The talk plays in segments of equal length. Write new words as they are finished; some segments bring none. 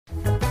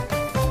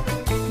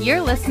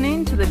You're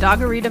listening to the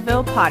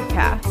Doggeritaville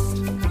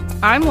podcast.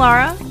 I'm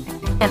Laura.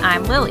 And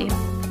I'm Lily.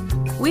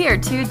 We are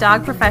two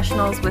dog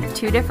professionals with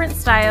two different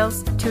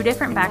styles, two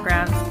different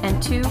backgrounds,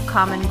 and two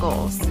common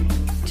goals.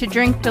 To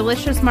drink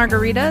delicious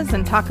margaritas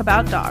and talk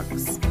about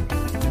dogs.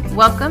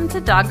 Welcome to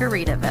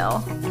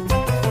Doggeritaville.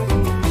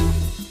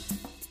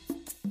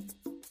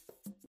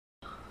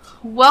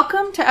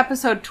 Welcome to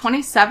episode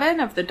 27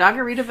 of the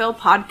Doggeritaville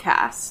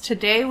podcast.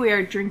 Today we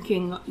are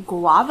drinking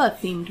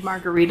guava-themed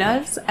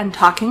margaritas and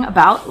talking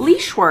about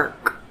leash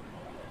work.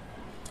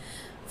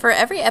 For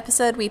every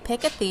episode, we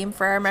pick a theme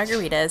for our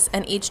margaritas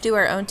and each do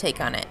our own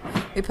take on it.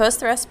 We post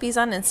the recipes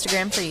on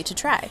Instagram for you to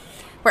try.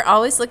 We're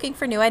always looking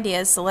for new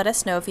ideas, so let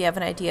us know if you have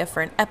an idea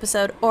for an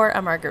episode or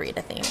a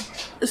margarita theme.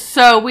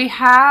 So we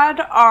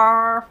had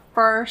our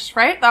first,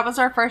 right? That was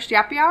our first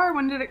Yappy Hour.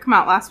 When did it come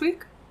out? Last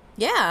week?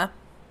 Yeah.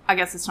 I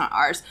guess it's not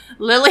ours.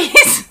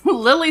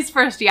 Lily's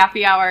first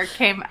Yappy Hour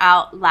came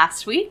out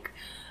last week,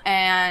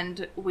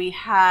 and we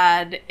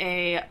had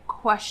a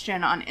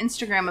question on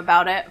Instagram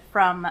about it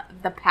from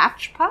the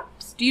Patch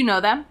Pups. Do you know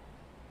them?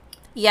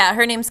 Yeah,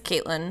 her name's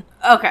Caitlin.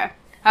 Okay.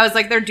 I was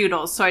like, they're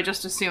doodles, so I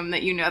just assume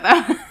that you know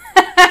them.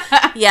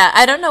 Yeah,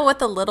 I don't know what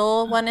the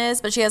little one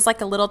is, but she has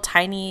like a little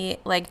tiny,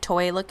 like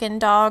toy-looking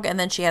dog, and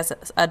then she has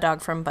a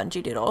dog from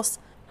Bungee Doodles.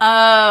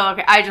 Oh,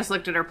 okay. I just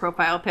looked at her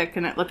profile pic,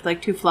 and it looked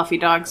like two fluffy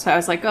dogs, so I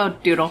was like, oh,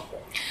 doodle.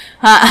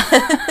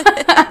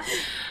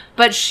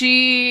 But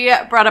she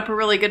brought up a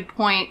really good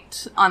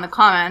point on the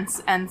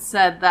comments and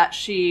said that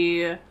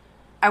I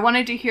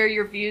wanted to hear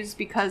your views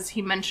because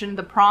he mentioned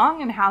the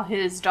prong and how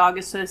his dog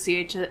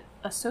associates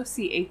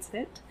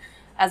it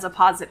as a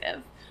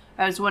positive.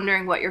 I was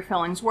wondering what your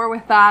feelings were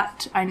with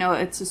that. I know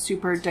it's a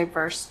super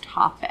diverse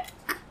topic.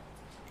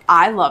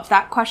 I love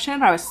that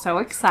question. I was so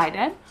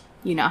excited.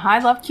 You know how I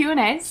love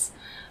Q&As.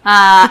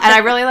 And I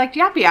really liked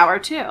Yappy Hour,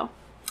 too.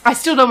 I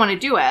still don't want to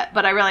do it,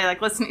 but I really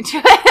like listening to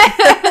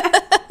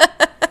it.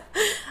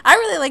 I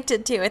really liked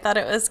it, too. I thought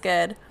it was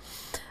good.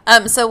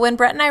 So when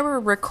Brett and I were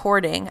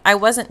recording, I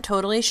wasn't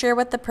totally sure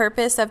what the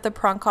purpose of the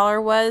prong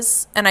collar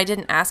was, and I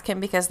didn't ask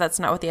him because that's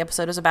not what the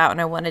episode was about, and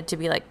I wanted to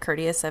be,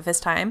 courteous of his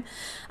time.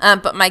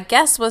 But my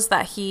guess was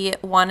that he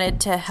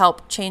wanted to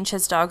help change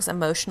his dog's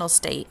emotional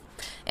state,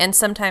 and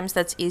sometimes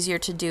that's easier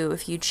to do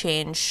if you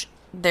change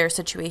their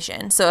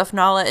situation. So if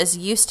Nala is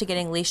used to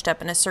getting leashed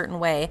up in a certain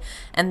way,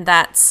 and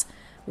that's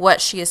what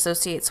she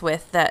associates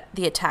with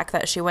the attack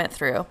that she went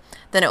through,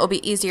 then it will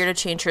be easier to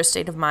change her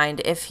state of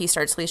mind if he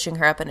starts leashing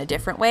her up in a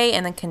different way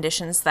and then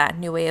conditions that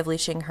new way of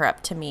leashing her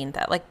up to mean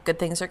that good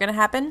things are going to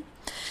happen.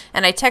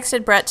 And I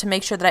texted Brett to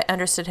make sure that I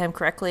understood him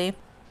correctly.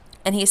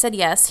 And he said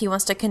yes, he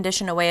wants to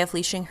condition a way of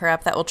leashing her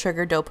up that will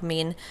trigger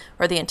dopamine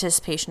or the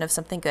anticipation of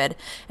something good.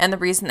 And the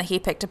reason that he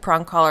picked a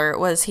prong collar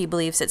was he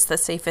believes it's the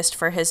safest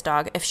for his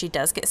dog if she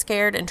does get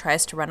scared and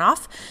tries to run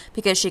off,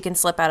 because she can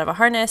slip out of a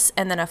harness,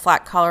 and then a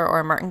flat collar or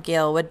a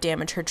martingale would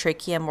damage her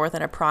trachea more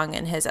than a prong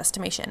in his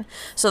estimation.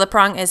 So the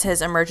prong is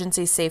his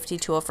emergency safety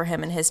tool for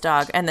him and his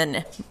dog. And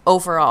then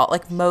overall,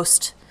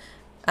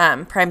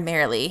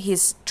 primarily,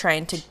 he's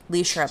trying to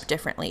leash her up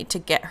differently to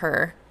get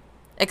her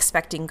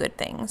expecting good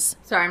things.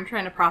 Sorry, I'm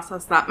trying to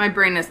process that. My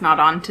brain is not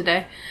on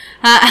today.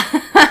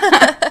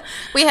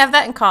 We have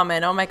that in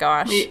common. Oh my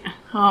gosh.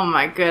 Oh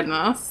my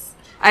goodness.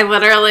 I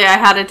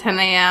had a 10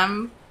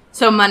 a.m.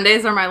 So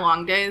Mondays are my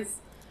long days.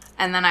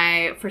 And then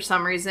I, for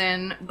some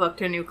reason,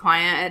 booked a new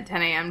client at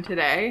 10 a.m.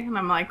 today. And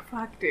I'm like,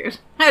 fuck, dude.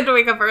 I had to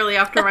wake up early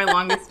after my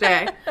longest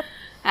day.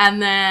 And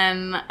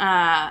then,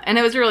 and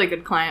it was a really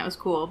good client. It was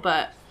cool.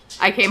 But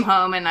I came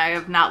home and I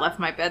have not left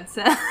my bed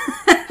since.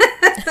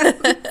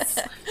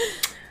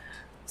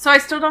 So I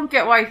still don't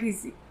get why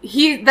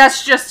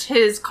that's just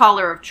his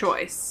collar of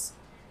choice.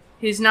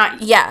 He's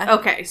not... Yeah.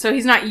 Okay, so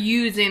he's not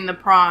using the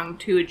prong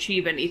to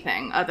achieve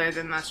anything other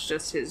than that's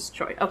just his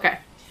choice. Okay.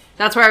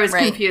 That's where I was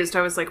confused.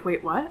 I was like,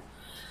 wait, what?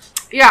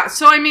 Yeah,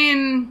 so I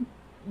mean,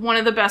 one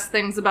of the best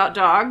things about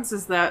dogs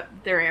is that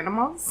they're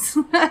animals.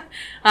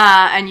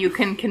 And you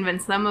can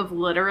convince them of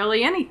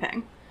literally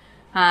anything.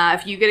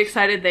 If you get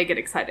excited, they get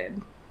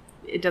excited.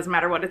 It doesn't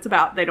matter what it's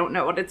about. They don't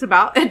know what it's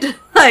about.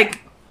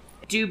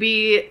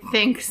 Doobie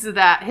thinks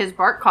that his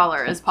bark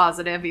collar is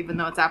positive, even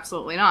though it's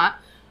absolutely not.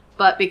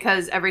 But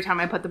because every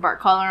time I put the bark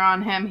collar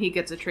on him, he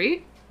gets a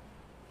treat,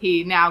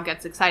 he now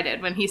gets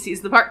excited when he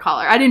sees the bark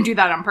collar. I didn't do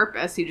that on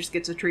purpose. He just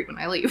gets a treat when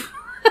I leave.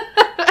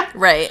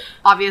 Right.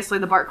 Obviously,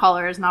 the bark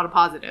collar is not a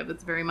positive.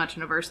 It's very much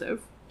an aversive.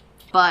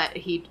 But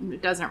he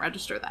doesn't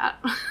register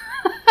that.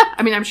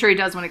 I mean, I'm sure he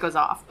does when it goes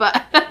off,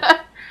 but...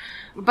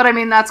 But, I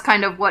mean, that's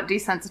kind of what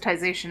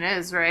desensitization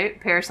is, right?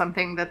 Pair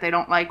something that they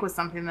don't like with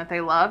something that they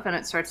love, and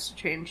it starts to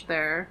change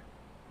their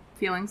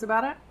feelings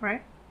about it,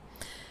 right?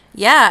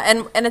 Yeah,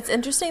 and it's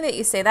interesting that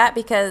you say that,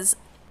 because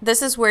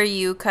this is where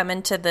you come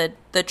into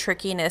the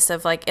trickiness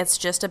of, it's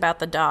just about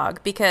the dog.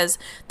 Because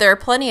there are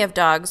plenty of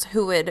dogs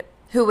who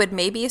would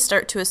maybe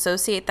start to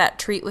associate that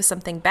treat with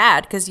something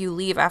bad because you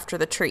leave after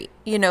the treat.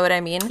 You know what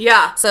I mean?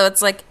 Yeah. So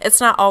it's it's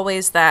not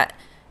always that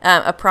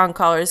a prong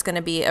collar is going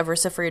to be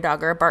aversive for your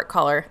dog or a bark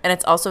collar. And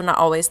it's also not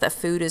always that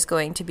food is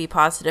going to be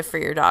positive for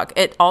your dog.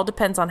 It all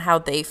depends on how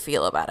they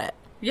feel about it.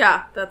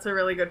 Yeah, that's a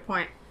really good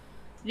point.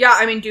 Yeah,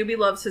 I mean, Doobie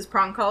loves his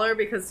prong collar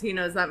because he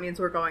knows that means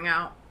we're going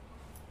out.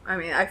 I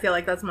mean, I feel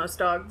like that's most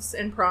dogs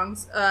in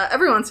prongs.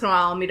 Every once in a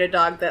while, I'll meet a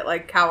dog that,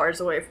 like,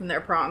 cowers away from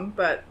their prong,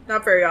 but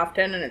not very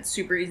often, and it's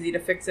super easy to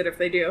fix it if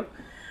they do.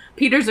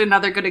 Peter's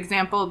another good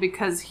example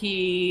because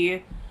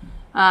he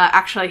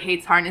actually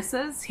hates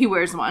harnesses. He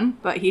wears one,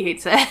 but he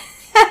hates it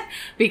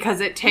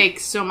because it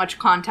takes so much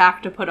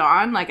contact to put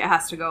on. Like, it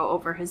has to go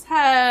over his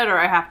head, or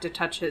I have to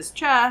touch his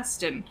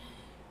chest, and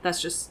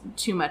that's just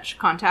too much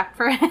contact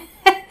for him.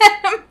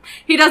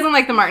 He doesn't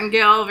like the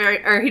martingale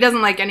or he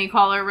doesn't like any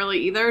collar really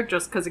either,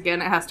 just because,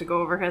 again, it has to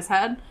go over his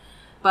head.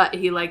 But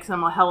he likes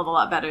them a hell of a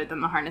lot better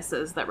than the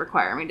harnesses that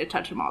require me to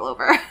touch him all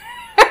over.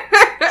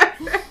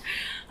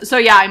 So,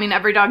 yeah, I mean,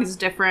 every dog is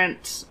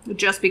different.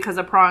 Just because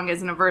a prong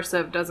is an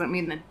aversive doesn't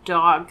mean the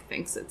dog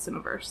thinks it's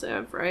an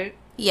aversive, right?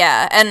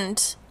 Yeah,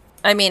 and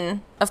I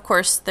mean, of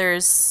course,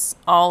 there's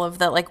all of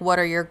the, like, what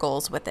are your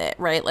goals with it,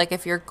 right? Like,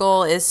 if your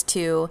goal is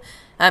to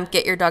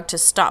get your dog to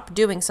stop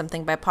doing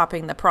something by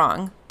popping the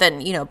prong, then,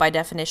 you know, by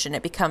definition,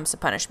 it becomes a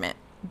punishment.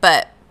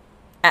 But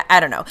I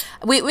don't know.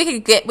 We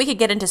could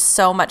get into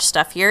so much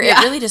stuff here. Yeah.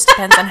 It really just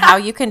depends on how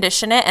you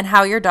condition it and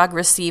how your dog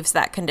receives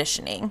that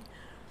conditioning.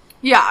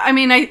 Yeah, I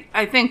mean,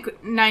 I think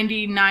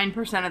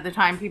 99% of the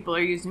time people are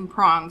using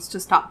prongs to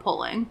stop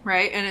pulling,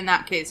 right? And in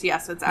that case,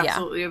 yes, it's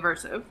absolutely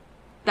aversive.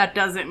 That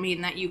doesn't mean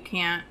that you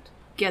can't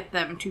get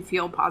them to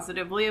feel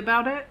positively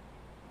about it.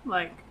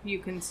 Like, you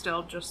can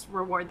still just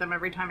reward them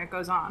every time it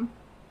goes on.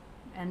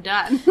 And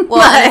done.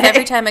 Well, and if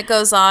every time it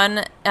goes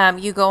on,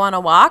 you go on a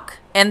walk,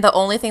 and the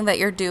only thing that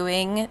you're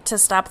doing to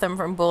stop them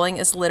from bullying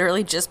is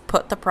literally just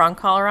put the prong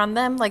collar on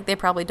them. Like, they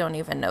probably don't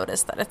even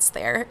notice that it's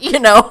there, you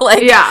know?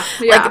 Like, yeah.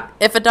 Like,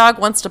 if a dog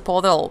wants to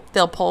pull,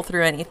 they'll pull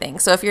through anything.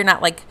 So if you're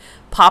not, like,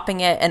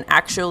 popping it and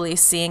actually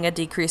seeing a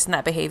decrease in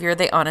that behavior,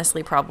 they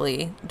honestly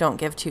probably don't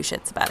give two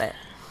shits about it.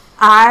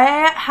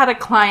 I had a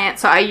client,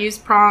 so I use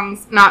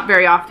prongs, not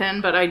very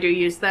often, but I do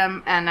use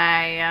them, and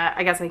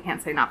I guess I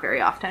can't say not very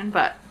often,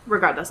 but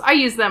regardless, I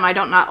use them. I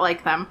don't not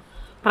like them.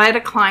 But I had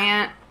a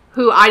client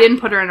who, I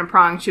didn't put her in a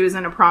prong. She was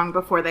in a prong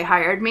before they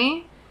hired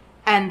me,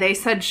 and they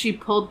said she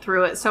pulled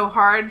through it so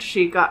hard,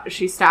 she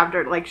stabbed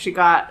her, like, she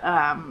got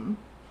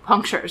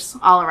punctures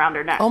all around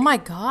her neck. Oh my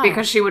God.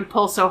 Because she would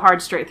pull so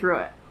hard straight through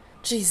it.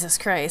 Jesus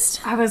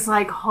Christ. I was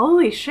like,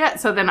 holy shit.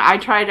 So then I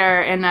tried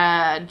her in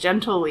a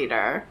gentle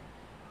leader,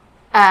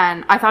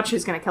 and I thought she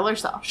was going to kill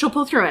herself. She'll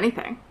pull through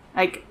anything.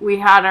 Like, we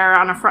had her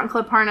on a front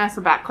clip harness,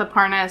 a back clip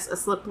harness, a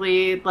slip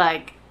lead.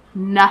 Like,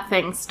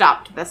 nothing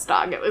stopped this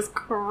dog. It was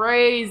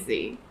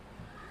crazy.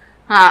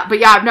 But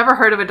yeah, I've never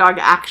heard of a dog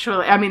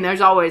actually... I mean,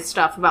 there's always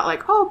stuff about,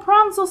 like, oh,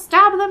 prongs will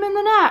stab them in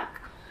the neck.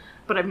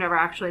 But I've never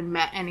actually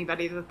met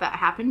anybody that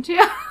happened to.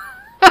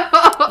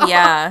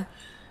 Yeah.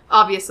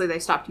 Obviously, they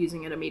stopped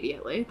using it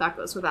immediately. That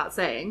goes without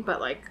saying. But,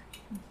 like,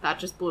 that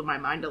just blew my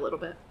mind a little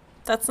bit.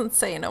 That's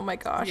insane. Oh my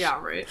gosh. Yeah,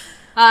 right.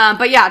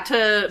 But yeah,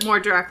 to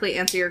more directly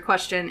answer your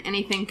question,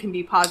 anything can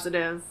be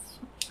positive.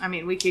 I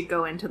mean, we could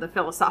go into the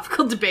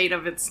philosophical debate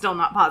of it's still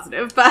not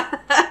positive, but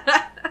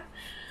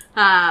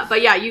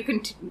yeah, you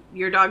can.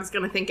 Your dog's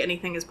gonna think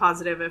anything is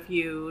positive if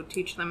you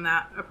teach them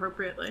that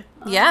appropriately.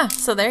 Yeah.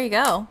 So there you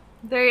go.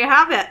 There you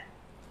have it.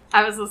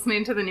 I was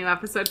listening to the new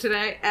episode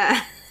today.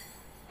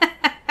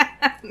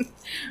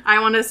 I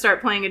want to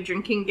start playing a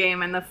drinking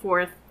game in the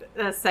fourth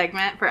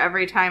segment for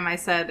every time I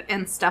said,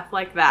 and stuff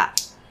like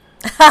that.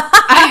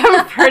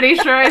 I'm pretty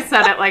sure I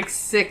said it like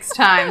 6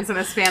 times in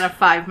a span of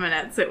 5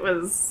 minutes.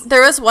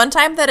 There was one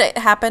time that it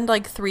happened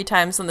like 3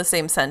 times in the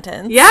same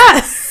sentence.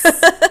 Yes!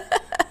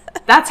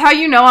 That's how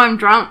you know I'm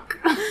drunk.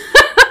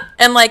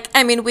 And, like,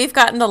 I mean, we've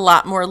gotten a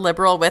lot more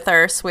liberal with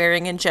our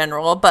swearing in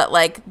general, but,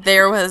 like,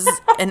 there was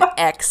an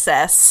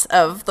excess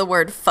of the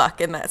word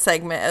fuck in that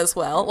segment as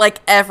well.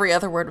 Like, every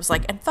other word was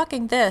like, and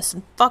fucking this,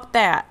 and fuck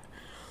that.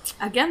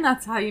 Again,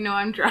 that's how you know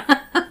I'm drunk.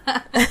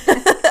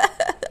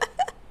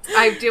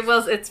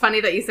 Well, it's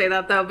funny that you say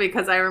that, though,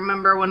 because I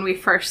remember when we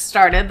first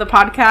started the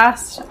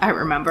podcast. I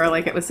remember,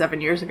 like, it was 7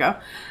 years ago.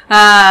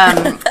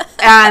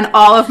 And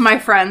all of my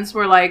friends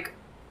were like,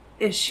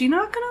 is she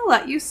not going to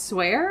let you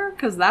swear?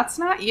 Because that's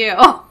not you.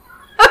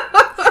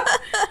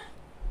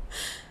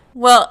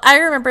 Well, I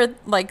remember,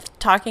 like,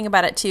 talking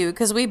about it, too,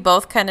 because we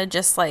both kind of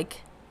just,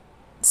 like,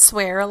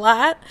 swear a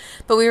lot.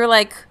 But we were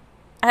like,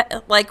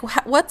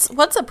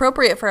 what's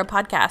appropriate for a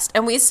podcast?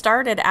 And we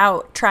started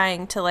out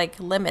trying to, like,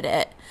 limit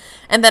it.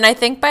 And then I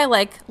think by,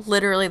 like,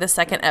 literally the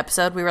second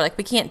episode, we were like,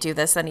 we can't do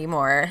this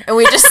anymore. And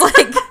we just,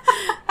 like,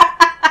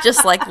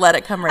 let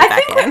it come right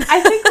back in.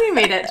 I think we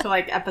made it to,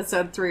 like,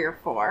 episode 3 or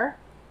 4.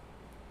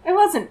 It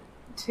wasn't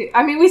too...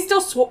 I mean, we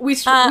still we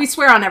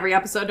swear on every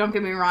episode, don't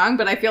get me wrong,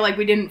 but I feel like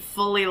we didn't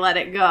fully let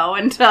it go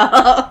until...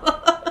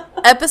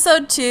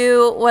 Episode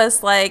 2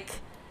 was like,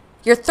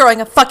 you're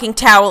throwing a fucking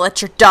towel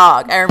at your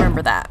dog. I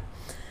remember that.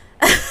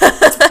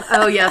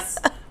 Oh, yes.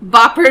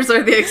 Boppers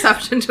are the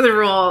exception to the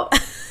rule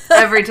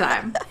every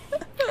time.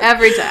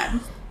 Every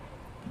time.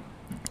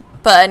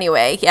 But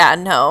anyway, yeah,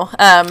 no.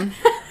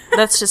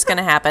 That's just going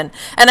to happen.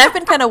 And I've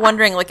been kind of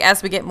wondering, like,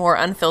 as we get more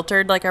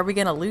unfiltered, like, are we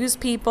going to lose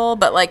people?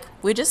 But, like,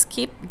 we just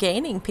keep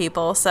gaining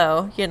people.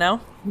 So, you know.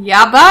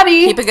 Yeah,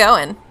 buddy. Keep it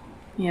going.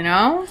 You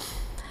know?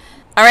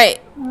 All right.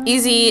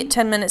 Easy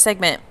 10-minute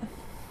segment.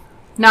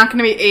 Not going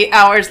to be 8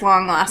 hours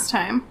long last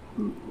time.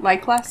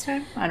 Like last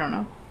time? I don't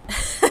know.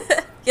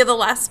 Yeah, the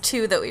last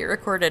 2 that we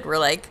recorded were,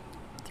 like,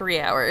 3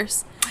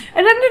 hours. It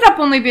ended up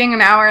only being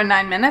an hour and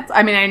 9 minutes.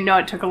 I mean, I know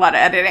it took a lot of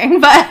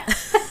editing,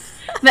 but...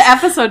 The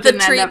episode didn't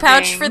The treat end up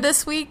pouch being... for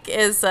this week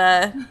is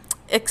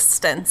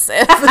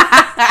extensive.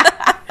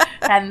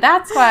 And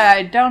that's why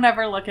I don't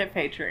ever look at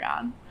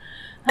Patreon.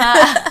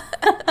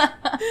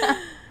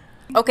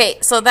 Okay,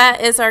 so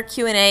that is our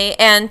Q&A.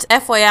 And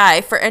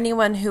FYI, for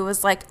anyone who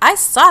was like, I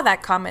saw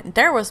that comment,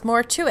 there was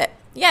more to it.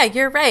 Yeah,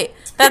 you're right.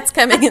 That's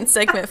coming in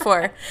segment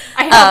 4.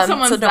 I hope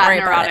someone's that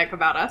neurotic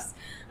about us.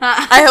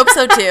 I hope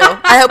so, too.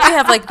 I hope we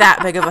have, like,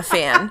 that big of a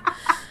fan.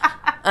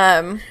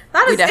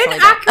 That is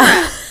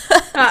inaccurate.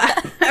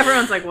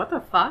 Everyone's like, what the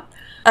fuck?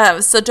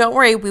 So don't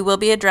worry, we will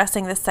be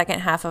addressing the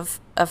second half of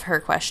her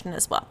question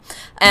as well.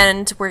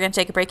 And we're going to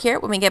take a break here.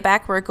 When we get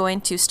back, we're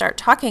going to start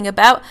talking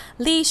about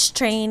leash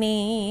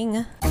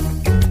training.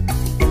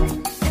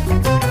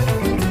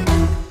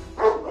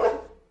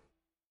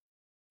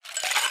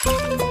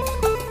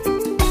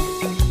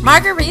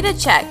 Margarita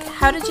check.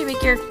 How did you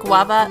make your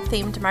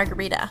guava-themed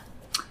margarita?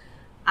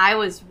 I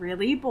was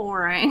really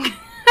boring.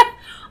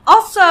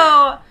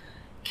 Also,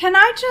 can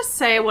I just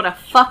say what a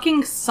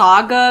fucking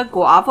saga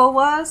guava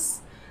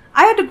was?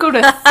 I had to go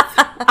to...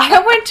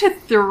 I went to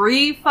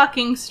 3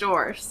 fucking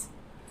stores.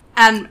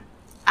 And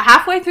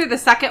halfway through the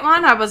second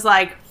one, I was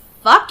like,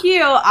 fuck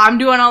you, I'm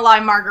doing a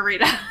lime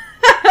margarita.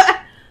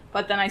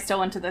 But then I still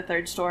went to the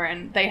third store,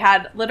 and they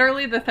had...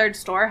 Literally, the third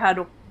store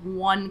had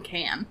 1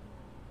 can.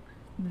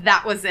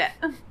 That was it.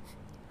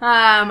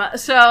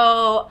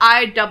 So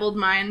I doubled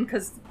mine,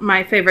 because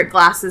my favorite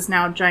glass is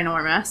now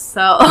ginormous,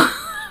 so...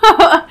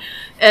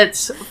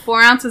 It's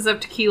 4 ounces of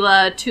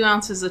tequila, 2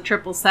 ounces of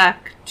triple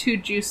sec, 2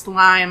 juiced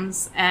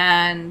limes,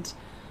 and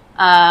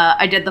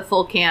I did the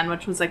full can,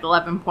 which was like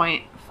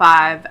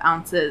 11.5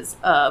 ounces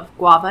of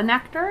guava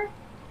nectar.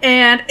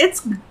 And it's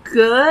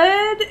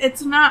good.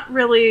 It's not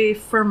really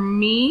for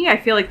me. I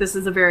feel like this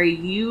is a very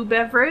you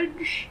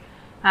beverage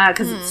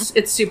because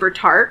it's super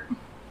tart.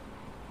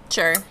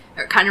 Sure.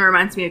 It kind of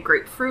reminds me of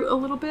grapefruit a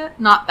little bit.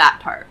 Not that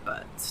tart,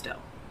 but still.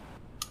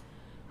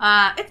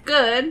 It's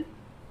good.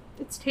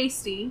 It's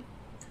tasty.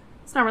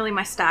 It's not really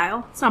my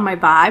style. It's not my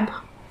vibe.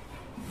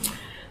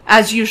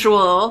 As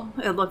usual,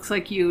 it looks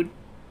like you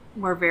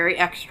were very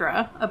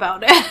extra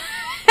about it.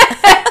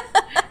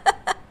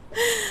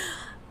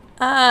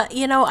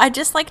 I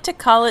just like to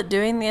call it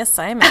doing the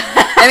assignment.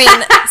 I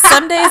mean,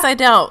 some days I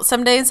don't.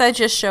 Some days I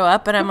just show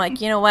up and I'm like,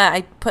 you know what?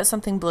 I put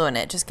something blue in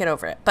it. Just get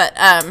over it. But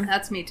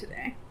that's me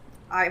today.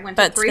 I went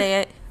to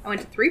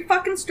 3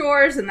 fucking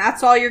stores, and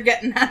that's all you're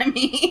getting out of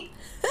me.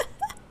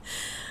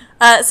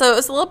 So it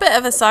was a little bit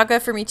of a saga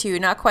for me too,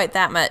 not quite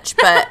that much,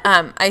 but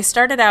I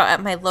started out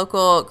at my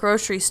local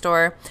grocery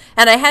store,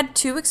 and I had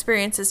 2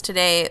 experiences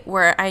today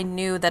where I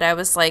knew that I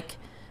was like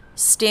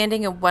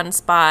standing in one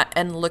spot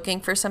and looking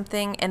for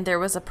something, and there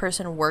was a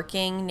person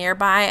working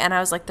nearby, and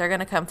I was like, they're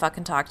gonna come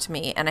fucking talk to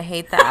me, and I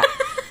hate that.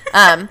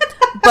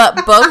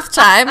 But both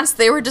times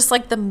they were just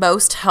like the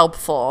most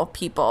helpful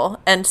people,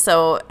 and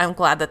so I'm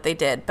glad that they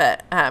did.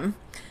 But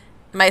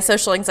my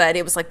social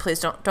anxiety was like, please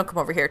don't come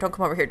over here. Don't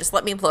come over here. Just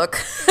let me look.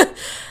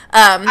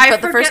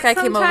 But the first guy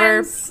came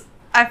over.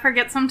 I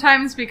forget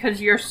sometimes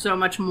because you're so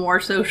much more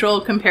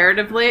social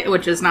comparatively,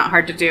 which is not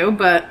hard to do,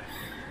 but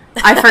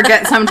I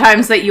forget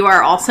sometimes that you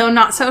are also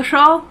not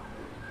social.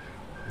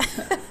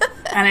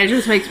 And it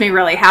just makes me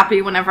really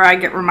happy whenever I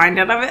get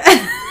reminded of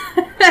it.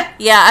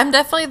 Yeah, I'm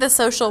definitely the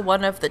social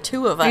one of the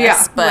 2 of us,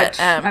 yeah, but which,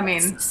 I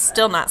mean,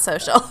 still not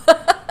social.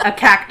 A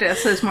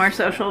cactus is more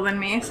social than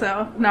me,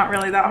 so not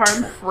really that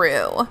hard.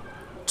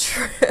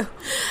 True.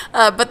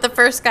 But the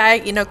first guy,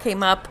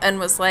 came up and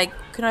was like,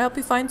 can I help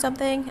you find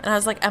something? And I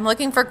was like, I'm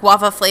looking for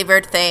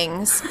guava-flavored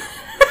things.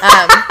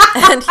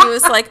 And he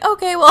was like,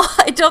 okay, well,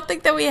 I don't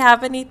think that we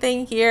have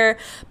anything here,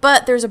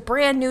 but there's a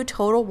brand new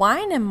Total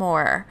Wine &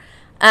 More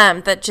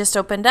that just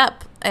opened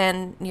up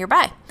and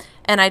nearby.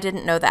 And I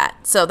didn't know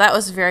that. So that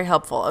was very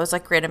helpful. I was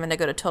like, great, I'm going to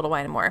go to Total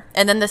Wine & More.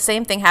 And then the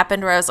same thing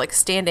happened where I was like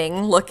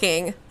standing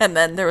looking, and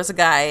then there was a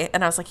guy,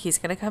 and I was like, he's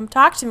going to come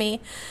talk to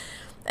me.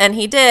 And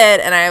he did.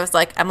 And I was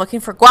like, I'm looking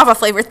for guava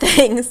flavored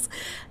things.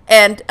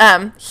 And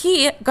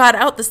he got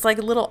out this like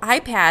little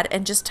iPad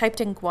and just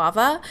typed in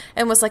guava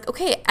and was like,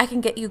 okay, I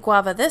can get you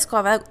guava this,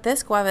 guava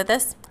this, guava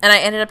this. And I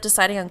ended up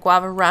deciding on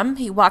guava rum.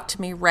 He walked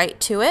me right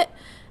to it,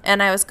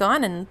 and I was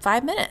gone in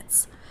 5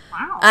 minutes.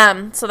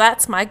 Wow. So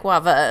that's my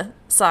guava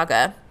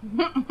saga.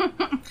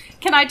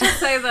 Can I just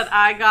say that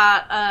I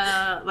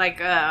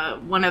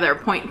got one of their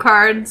point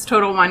cards,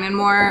 Total Wine &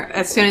 More,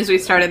 as soon as we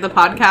started the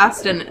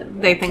podcast,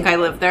 and they think I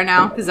live there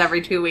now, because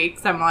every 2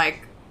 weeks I'm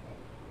like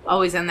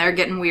always in there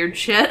getting weird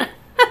shit.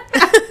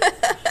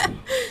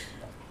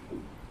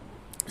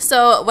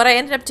 So what I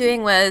ended up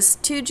doing was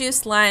 2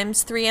 juiced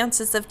limes, 3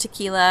 ounces of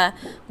tequila,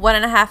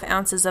 1.5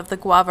 ounces of the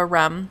guava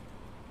rum.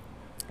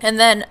 And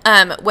then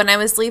when I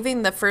was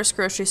leaving the first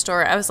grocery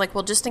store, I was like,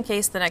 well, just in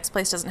case the next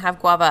place doesn't have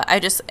guava, I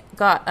just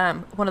got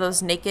one of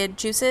those naked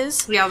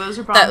juices. Yeah, those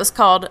are bomb. That was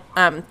called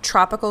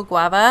tropical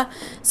guava.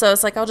 So I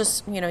was like, I'll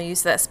just,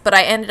 use this. But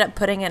I ended up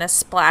putting in a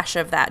splash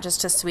of that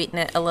just to sweeten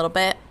it a little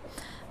bit.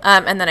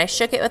 And then I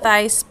shook it with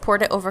ice,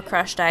 poured it over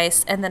crushed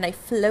ice, and then I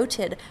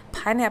floated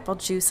pineapple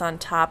juice on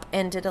top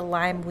and did a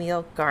lime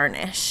wheel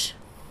garnish.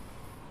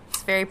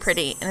 It's very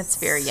pretty, and it's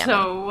very yummy.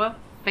 So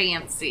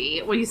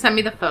fancy. Will you send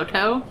me the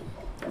photo?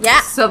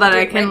 Yeah. So that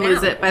I can right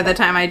lose now. it by the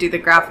time I do the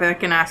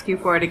graphic and ask you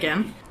for it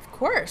again. Of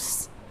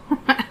course.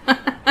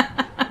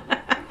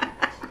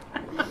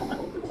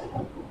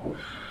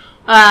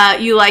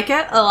 You like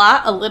it? A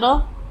lot? A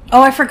little?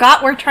 Oh, I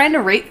forgot we're trying to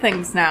rate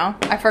things now.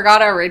 I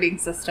forgot our rating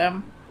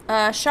system.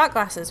 Shot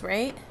glasses,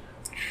 right?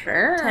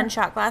 Sure. 10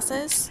 shot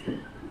glasses.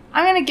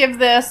 I'm going to give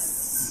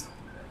this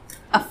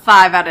a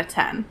 5 out of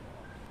 10.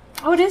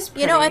 Oh, it is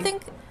pretty. I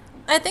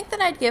think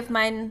that I'd give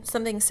mine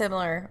something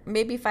similar,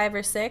 maybe 5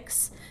 or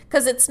 6,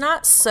 because it's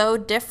not so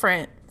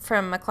different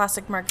from a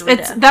classic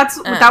margarita.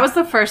 That was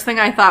the first thing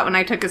I thought when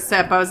I took a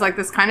sip. I was like,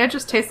 this kind of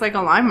just tastes like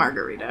a lime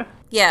margarita.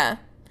 Yeah.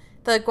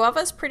 The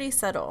guava's pretty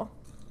subtle.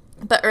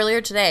 But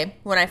earlier today,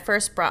 when I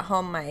first brought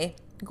home my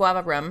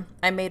guava rum,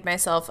 I made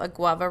myself a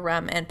guava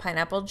rum and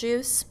pineapple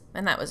juice,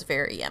 and that was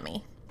very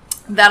yummy.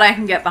 That I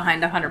can get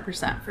behind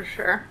 100% for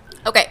sure.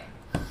 Okay.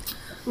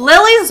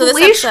 Lily's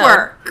leash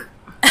work.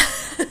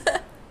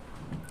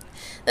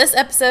 This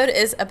episode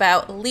is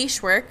about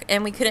leash work,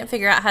 and we couldn't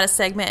figure out how to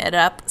segment it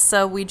up,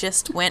 so we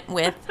just went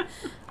with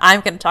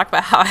I'm going to talk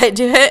about how I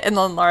do it, and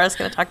then Laura's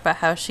going to talk about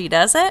how she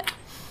does it.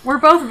 We're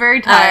both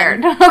very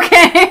tired.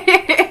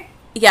 Okay.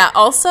 Yeah,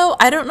 also,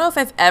 I don't know if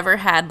I've ever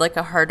had, like,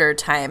 a harder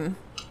time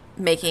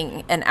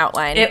making an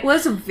outline. It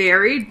was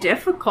very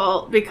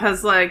difficult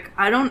because, like,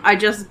 I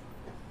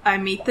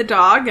meet the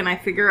dog and I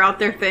figure out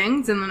their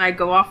things and then I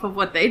go off of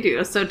what they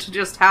do. So to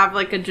just have,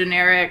 like, a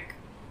generic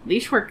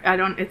leash work,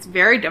 it's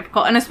very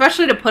difficult. And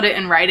especially to put it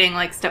in writing,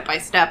 like, step by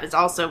step is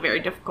also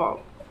very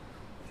difficult.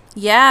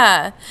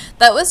 Yeah,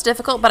 that was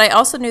difficult, but I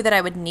also knew that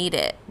I would need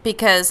it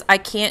because I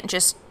can't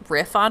just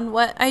riff on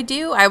what I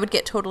do. I would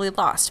get totally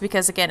lost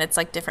because, again, it's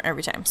like different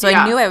every time. So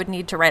I knew I would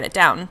need to write it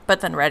down,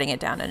 but then writing it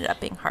down ended up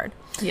being hard.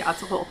 Yeah,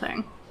 it's a whole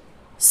thing.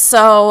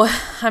 So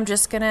I'm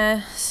just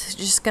gonna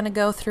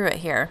go through it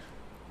here.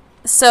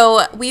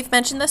 So we've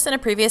mentioned this in a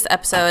previous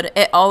episode.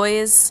 It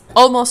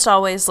almost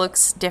always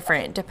looks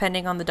different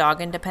depending on the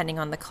dog and depending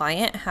on the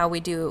client, how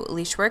we do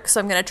leash work. So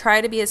I'm going to try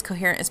to be as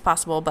coherent as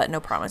possible, but no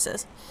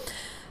promises.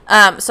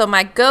 So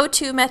my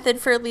go-to method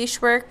for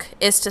leash work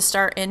is to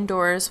start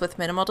indoors with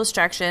minimal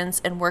distractions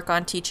and work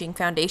on teaching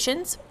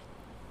foundations.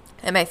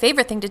 And my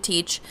favorite thing to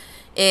teach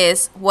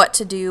is what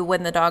to do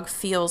when the dog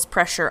feels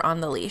pressure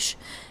on the leash.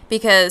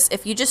 Because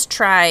if you just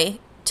try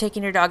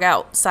taking your dog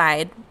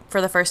outside for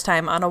the first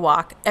time on a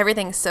walk,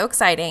 everything's so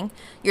exciting.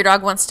 Your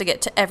dog wants to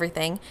get to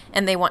everything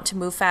and they want to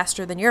move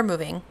faster than you're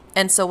moving.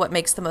 And so what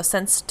makes the most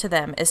sense to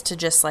them is to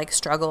just like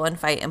struggle and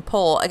fight and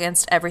pull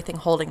against everything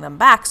holding them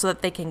back so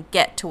that they can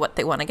get to what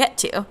they want to get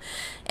to.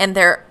 And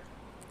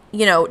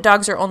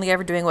dogs are only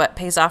ever doing what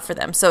pays off for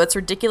them. So it's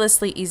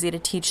ridiculously easy to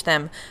teach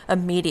them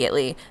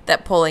immediately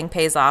that pulling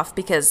pays off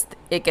because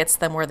it gets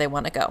them where they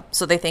want to go.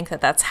 So they think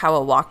that that's how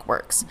a walk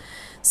works.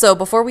 So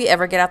before we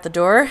ever get out the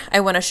door, I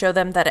want to show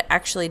them that it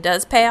actually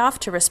does pay off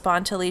to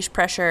respond to leash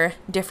pressure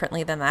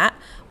differently than that.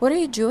 What are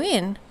you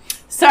doing?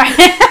 Sorry.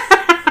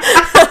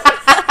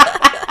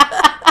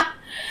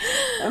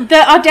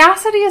 The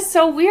audacity is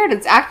so weird.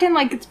 It's acting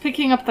like it's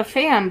picking up the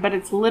fan, but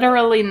it's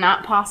literally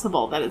not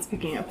possible that it's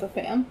picking up the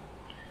fan.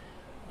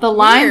 The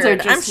lines are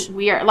just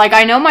weird. Like,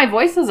 I know my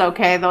voice is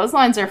okay. Those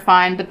lines are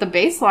fine, but the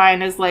bass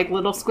line is like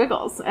little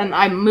squiggles. And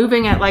I'm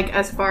moving it like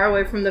as far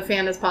away from the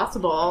fan as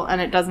possible,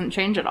 and it doesn't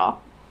change at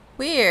all.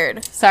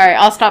 Weird. Sorry,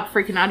 I'll stop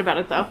freaking out about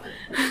it, though.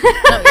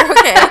 No, you're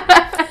okay.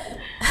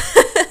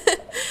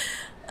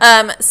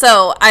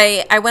 So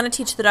I want to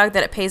teach the dog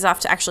that it pays off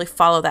to actually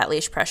follow that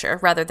leash pressure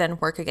rather than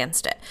work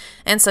against it.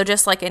 And so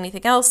just like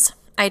anything else,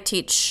 I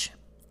teach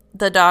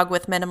the dog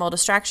with minimal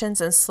distractions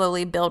and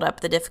slowly build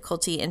up the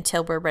difficulty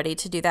until we're ready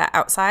to do that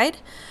outside.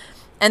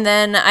 And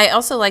then I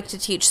also like to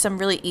teach some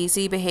really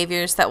easy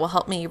behaviors that will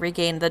help me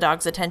regain the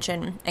dog's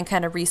attention and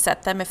kind of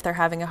reset them if they're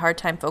having a hard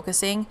time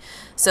focusing.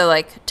 So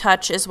like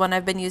touch is one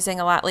I've been using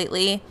a lot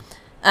lately.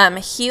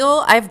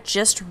 Heel, I've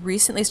just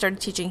recently started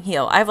teaching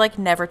heel. I've like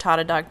never taught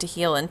a dog to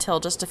heel until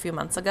just a few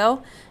months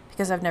ago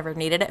because I've never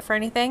needed it for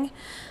anything.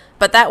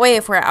 But that way,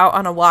 if we're out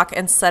on a walk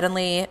and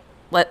suddenly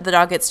the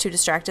dog gets too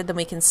distracted, then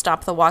we can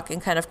stop the walk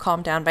and kind of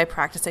calm down by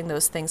practicing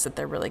those things that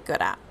they're really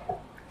good at.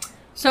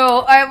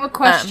 So I have a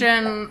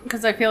question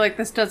because I feel like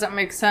this doesn't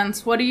make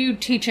sense. What are you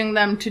teaching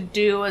them to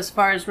do as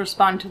far as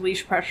respond to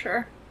leash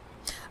pressure?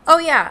 Oh,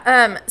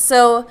 yeah.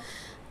 So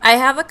I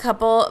have a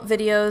couple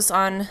videos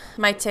on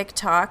my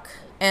TikTok,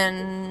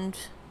 and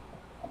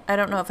I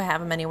don't know if I have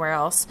them anywhere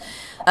else,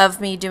 of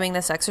me doing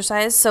this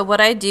exercise. So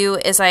what I do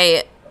is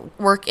I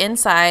work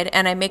inside,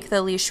 and I make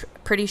the leash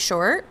pretty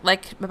short,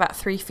 like about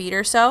 3 feet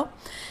or so.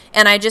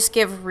 And I just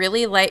give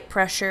really light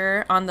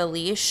pressure on the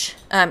leash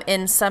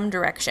in some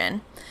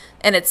direction.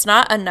 And it's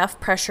not enough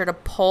pressure to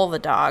pull the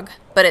dog,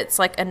 but it's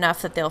like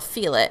enough that they'll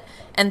feel it.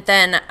 And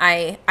then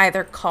I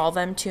either call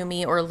them to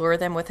me or lure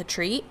them with a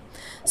treat.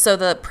 So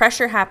the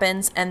pressure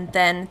happens, and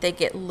then they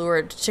get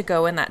lured to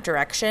go in that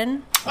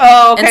direction.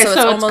 Oh, okay.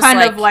 So it's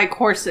kind of like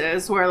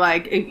horses, where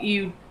like if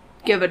you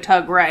give a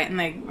tug right and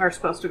they are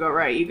supposed to go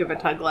right, you give a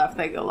tug left,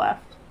 they go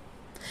left.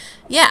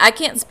 Yeah, I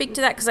can't speak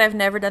to that because I've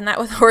never done that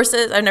with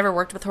horses. I've never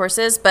worked with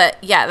horses, but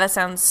yeah, that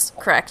sounds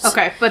correct.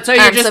 Okay, but so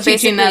you're just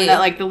teaching them that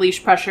like the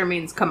leash pressure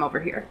means come over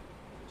here.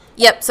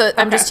 Yep, so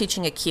I'm just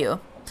teaching a cue.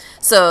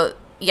 So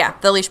yeah,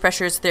 the leash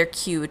pressure is their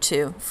cue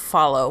to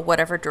follow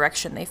whatever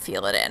direction they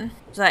feel it in.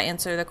 Does that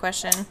answer the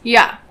question?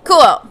 Yeah.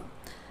 Cool.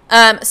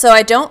 So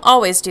I don't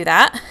always do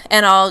that,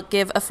 and I'll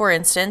give a for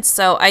instance.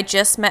 So I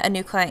just met a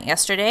new client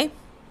yesterday.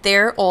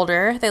 They're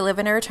older. They live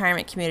in a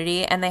retirement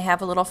community, and they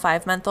have a little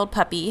 5-month-old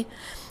puppy.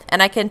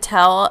 And I can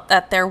tell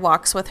that their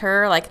walks with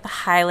her are like the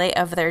highlight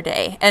of their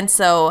day. And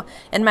so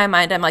in my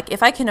mind, I'm like,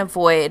 if I can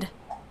avoid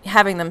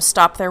having them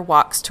stop their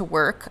walks to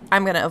work,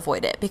 I'm going to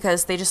avoid it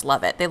because they just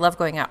love it. They love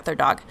going out with their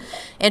dog.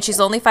 And she's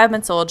only 5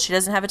 months old. She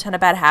doesn't have a ton of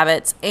bad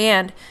habits.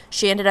 And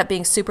she ended up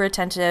being super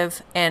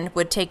attentive and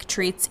would take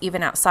treats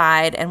even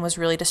outside and was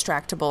really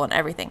distractible and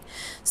everything.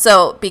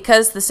 So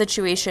because the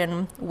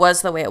situation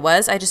was the way it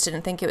was, I just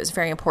didn't think it was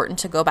very important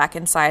to go back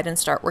inside and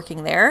start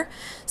working there.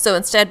 So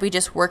instead, we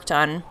just worked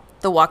on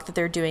the walk that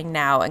they're doing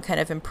now and kind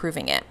of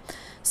improving it.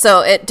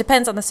 So it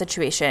depends on the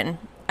situation.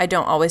 I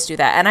don't always do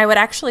that. And I would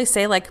actually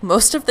say like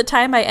most of the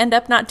time I end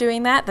up not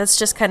doing that. That's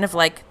just kind of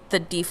like the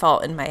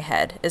default in my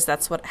head is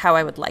how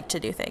I would like to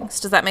do things.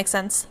 Does that make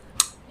sense?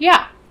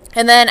 Yeah.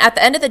 And then at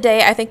the end of the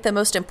day, I think the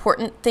most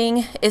important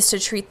thing is to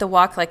treat the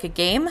walk like a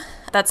game.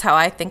 That's how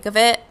I think of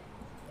it.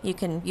 You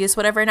can use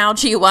whatever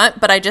analogy you want,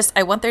 but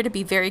I want there to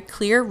be very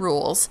clear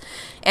rules,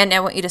 and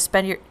I want you to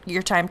spend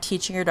your time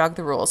teaching your dog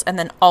the rules and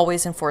then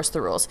always enforce the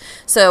rules.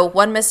 So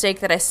one mistake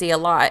that I see a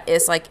lot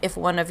is like if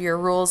one of your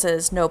rules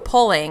is no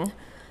pulling,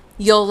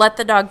 you'll let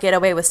the dog get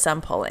away with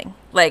some pulling,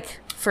 like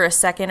for a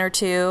second or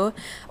two,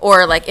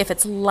 or like if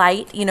it's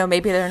light,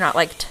 maybe they're not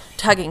like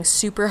tugging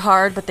super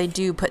hard, but they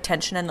do put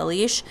tension in the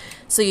leash,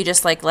 so you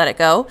just like let it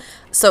go.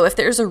 So if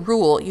there's a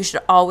rule, you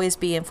should always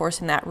be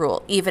enforcing that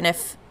rule, even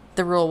if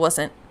the rule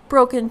wasn't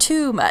broken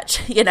too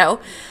much,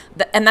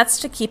 and that's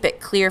to keep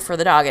it clear for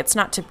the dog. It's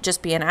not to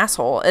just be an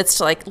asshole. It's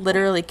to like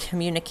literally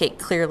communicate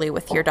clearly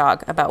with your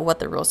dog about what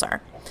the rules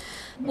are.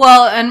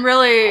 Well, and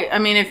really, I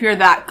mean, if you're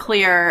that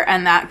clear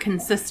and that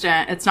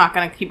consistent, it's not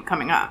going to keep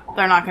coming up.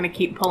 They're not going to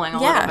keep pulling a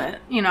little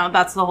bit.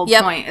 That's the whole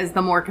point, is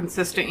the more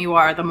consistent you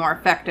are, the more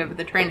effective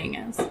the training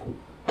is.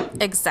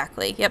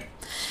 Exactly. Yep.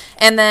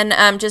 And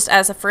then just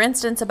as a for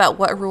instance about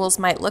what rules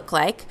might look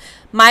like,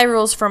 my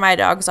rules for my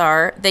dogs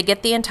are they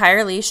get the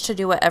entire leash to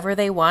do whatever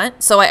they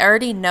want. So I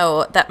already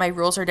know that my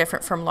rules are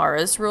different from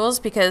Laura's rules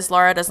because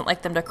Laura doesn't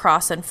like them to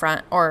cross in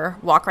front or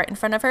walk right in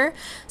front of her.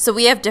 So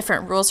we have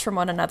different rules from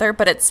one another,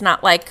 but it's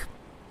not like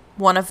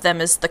one of them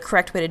is the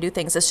correct way to do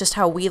things. It's just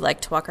how we like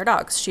to walk our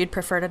dogs. She'd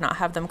prefer to not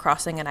have them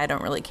crossing, and I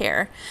don't really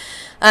care.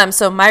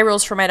 So my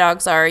rules for my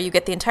dogs are you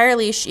get the entire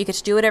leash. You get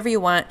to do whatever you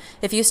want.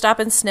 If you stop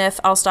and sniff,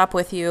 I'll stop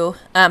with you.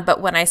 But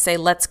when I say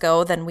let's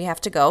go, then we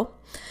have to go.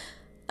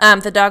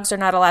 The dogs are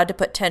not allowed to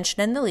put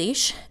tension in the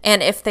leash.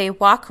 And if they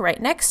walk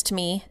right next to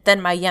me,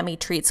 then my yummy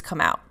treats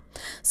come out.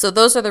 So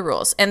those are the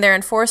rules. And they're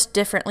enforced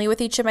differently with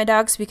each of my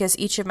dogs because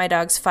each of my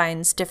dogs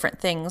finds different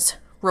things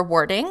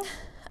rewarding.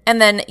 And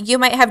then you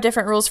might have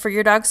different rules for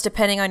your dogs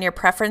depending on your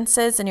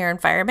preferences and your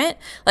environment.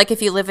 Like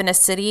if you live in a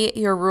city,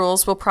 your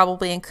rules will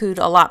probably include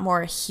a lot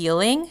more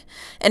heeling.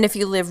 And if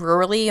you live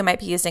rurally, you might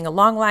be using a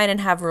long line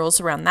and have rules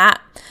around that.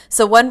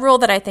 So one rule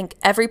that I think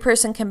every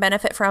person can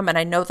benefit from, and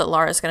I know that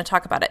Laura is going to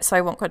talk about it, so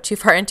I won't go too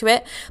far into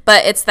it,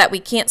 but it's that we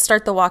can't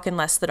start the walk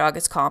unless the dog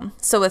is calm.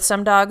 So with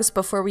some dogs,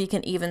 before we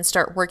can even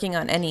start working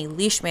on any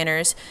leash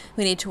manners,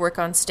 we need to work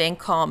on staying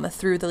calm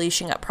through the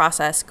leashing up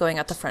process, going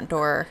out the front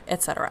door,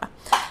 etc.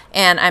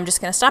 And I'm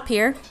just going to stop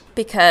here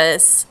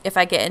because if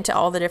I get into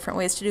all the different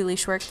ways to do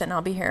leash work, then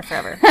I'll be here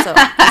forever. So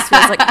this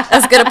feels like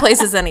as good a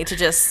place as any to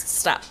just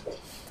stop.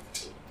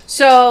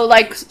 So,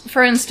 like,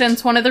 for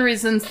instance, one of the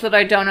reasons that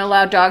I don't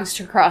allow dogs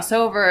to cross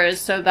over is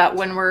so that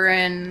when we're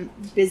in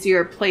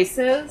busier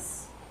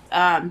places,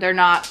 they're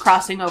not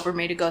crossing over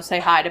me to go say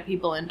hi to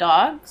people and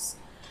dogs.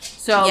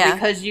 So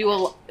because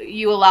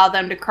you allow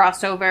them to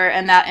cross over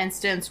in that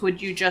instance,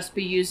 would you just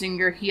be using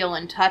your heel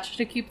and touch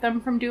to keep them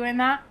from doing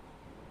that?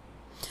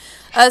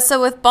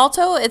 So with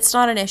Balto, it's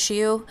not an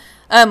issue.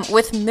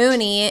 With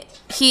Mooney,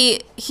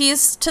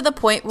 he's to the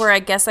point where I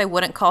guess I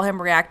wouldn't call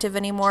him reactive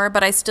anymore,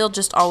 but I still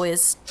just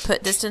always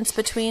put distance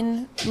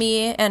between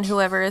me and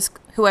whoever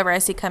I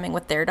see coming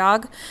with their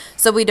dog,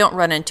 so we don't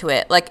run into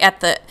it. Like at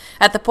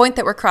the point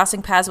that we're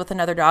crossing paths with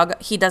another dog,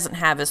 he doesn't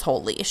have his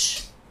whole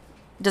leash.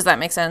 Does that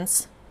make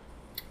sense?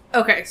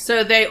 Okay,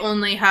 so they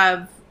only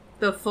have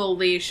the full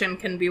leash and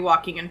can be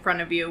walking in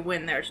front of you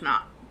when there's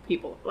not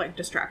people, like,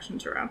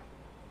 distractions around.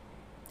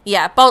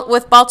 Yeah,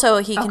 with Balto,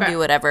 he can Okay. do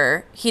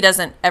whatever. He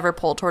doesn't ever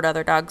pull toward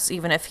other dogs,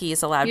 even if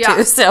he's allowed Yeah.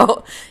 to,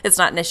 so it's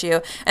not an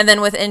issue. And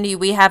then with Indy,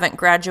 we haven't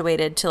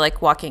graduated to,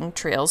 like, walking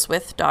trails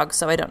with dogs,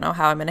 so I don't know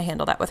how I'm going to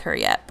handle that with her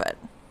yet, but...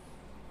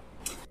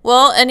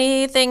 Well,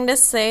 anything to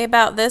say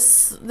about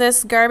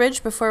this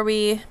garbage before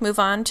we move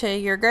on to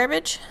your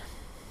garbage?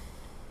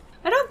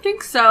 I don't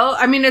think so.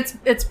 I mean,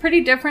 it's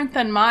pretty different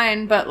than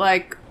mine, but,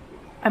 like,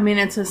 I mean,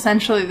 it's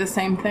essentially the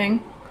same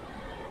thing.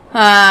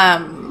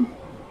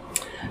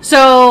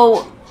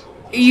 So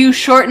you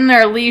shorten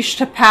their leash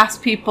to pass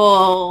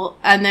people,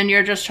 and then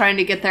you're just trying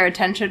to get their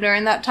attention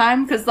during that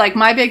time? Because, like,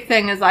 my big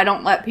thing is I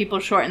don't let people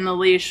shorten the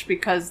leash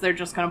because they're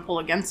just going to pull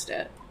against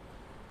it.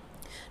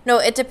 No,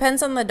 it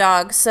depends on the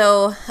dog.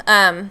 So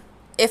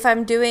if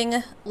I'm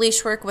doing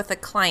leash work with a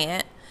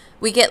client,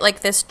 we get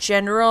like this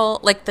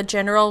general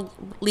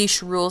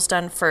leash rules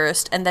done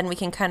first, and then we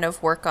can kind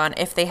of work on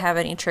if they have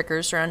any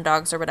triggers around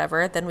dogs or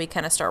whatever, then we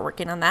kind of start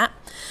working on that.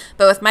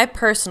 But with my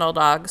personal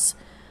dogs,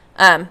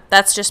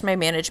 that's just my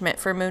management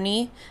for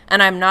Mooney,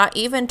 and I'm not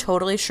even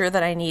totally sure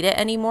that I need it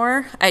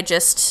anymore. I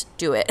just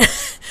do it.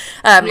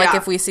 Like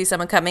if we see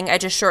someone coming, I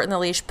just shorten the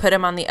leash, put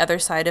him on the other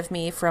side of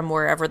me from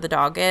wherever the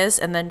dog is,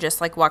 and then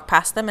just like walk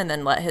past them and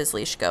then let his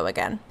leash go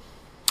again.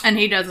 And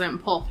he doesn't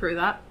pull through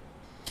that?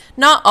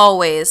 Not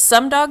always.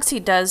 Some dogs he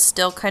does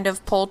still kind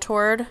of pull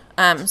toward,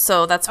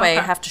 so that's why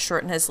I have to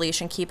shorten his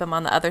leash and keep him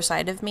on the other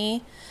side of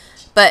me.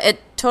 But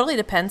it totally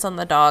depends on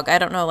the dog. I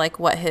don't know like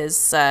what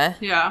his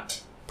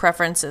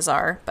preferences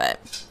are,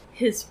 but...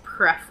 His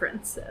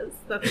preferences.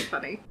 That's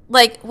funny.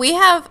 Like,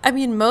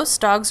 most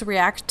dogs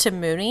react to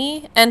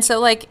Mooney, and so,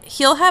 like,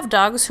 he'll have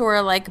dogs who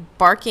are, like,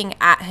 barking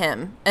at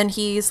him, and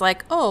he's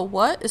like, oh,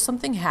 what? Is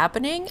something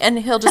happening? And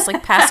he'll just,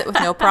 like, pass it with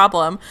no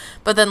problem.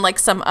 But then, like,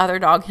 some other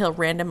dog, he'll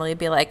randomly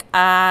be like,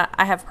 I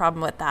have a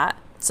problem with that.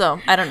 So,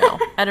 I don't know.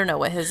 I don't know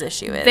what his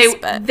issue is,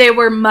 They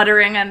were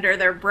muttering under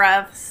their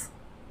breaths.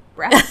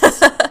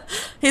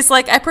 He's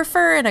like, I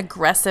prefer an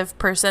aggressive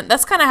person.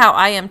 That's kind of how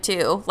I am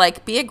too.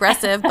 Like, be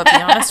aggressive, but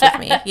be honest with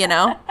me, you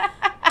know?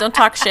 Don't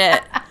talk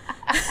shit.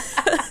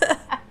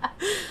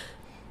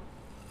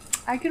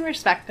 I can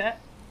respect it.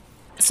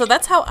 So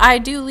that's how I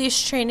do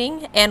leash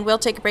training, and we'll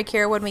take a break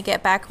here. When we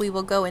get back, we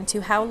will go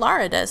into how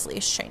Lara does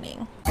leash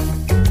training.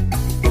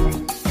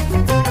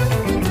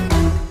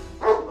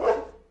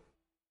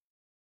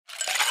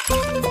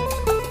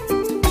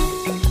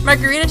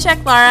 Margarita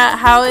check, Lara.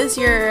 How's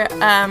your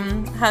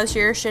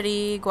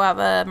shitty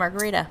guava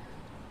margarita?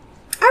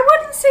 I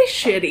wouldn't say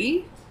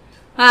shitty.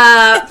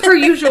 Per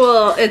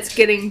usual, it's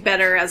getting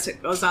better as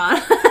it goes on.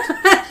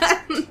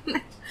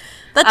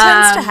 That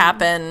tends to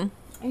happen.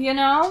 You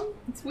know,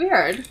 it's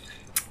weird.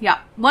 Yeah.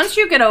 Once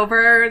you get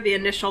over the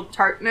initial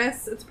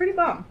tartness, it's pretty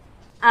bomb.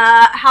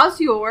 How's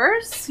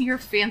yours? Your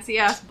fancy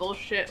ass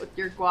bullshit with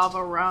your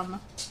guava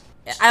rum.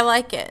 I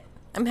like it.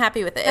 I'm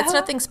happy with it. It's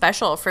nothing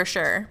special for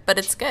sure, but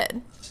it's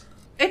good.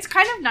 It's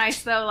kind of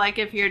nice, though, like,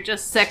 if you're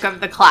just sick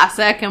of the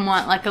classic and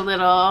want, like, a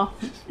little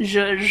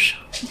zhuzh.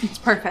 It's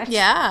perfect.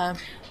 Yeah.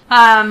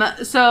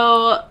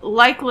 So,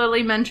 like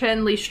Lily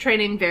mentioned, leash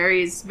training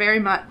varies very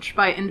much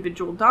by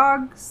individual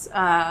dogs.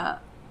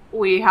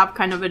 We have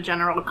kind of a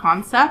general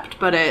concept,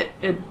 but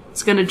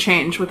it's going to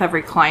change with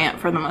every client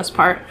for the most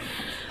part.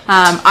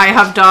 I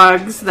have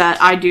dogs that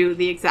I do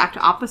the exact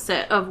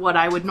opposite of what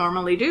I would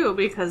normally do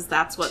because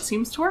that's what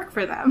seems to work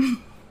for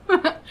them.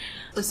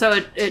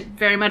 So it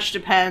very much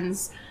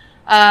depends.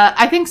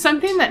 I think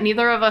something that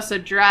neither of us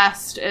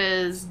addressed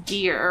is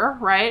gear,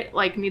 right?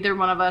 Like, neither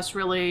one of us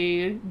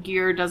really,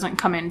 gear doesn't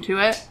come into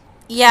it.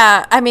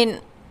 Yeah, I mean,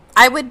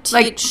 I would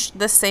teach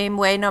the same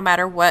way no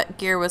matter what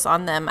gear was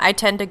on them. I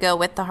tend to go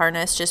with the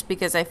harness just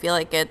because I feel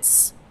like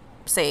it's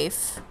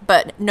safe.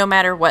 But no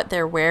matter what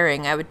they're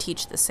wearing, I would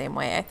teach the same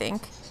way, I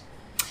think.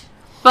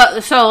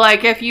 But, so,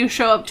 like, if you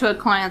show up to a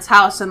client's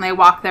house and they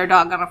walk their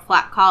dog on a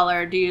flat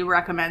collar, do you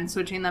recommend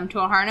switching them to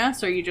a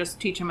harness, or you just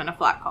teach them in a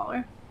flat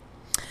collar?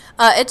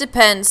 It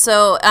depends.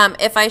 So,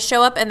 if I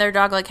show up and their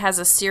dog, like, has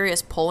a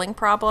serious pulling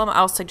problem,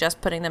 I'll suggest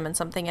putting them in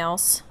something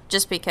else,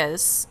 just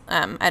because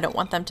I don't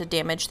want them to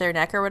damage their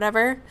neck or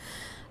whatever.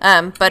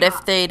 But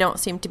if they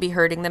don't seem to be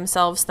hurting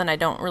themselves, then I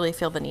don't really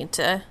feel the need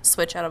to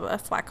switch out of a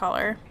flat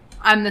collar.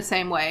 I'm the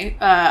same way.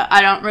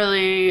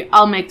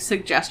 I'll make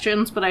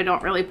suggestions, but I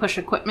don't really push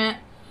equipment.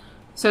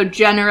 So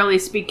generally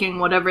speaking,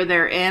 whatever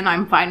they're in,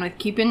 I'm fine with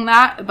keeping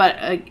that.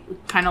 But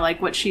kind of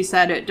like what she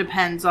said, it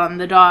depends on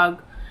the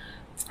dog.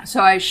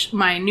 So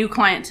my new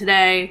client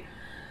today,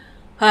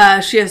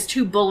 she has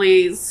 2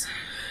 bullies.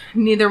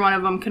 Neither one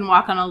of them can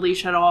walk on a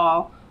leash at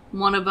all.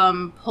 One of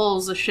them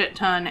pulls a shit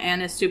ton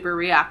and is super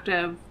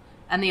reactive.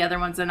 And the other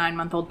one's a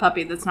 9-month-old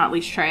puppy that's not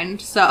leash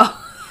trained. So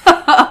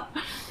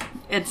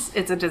it's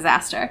a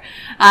disaster.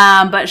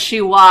 But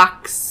she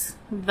walks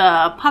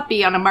the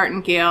puppy on a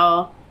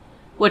martingale,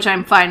 which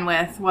I'm fine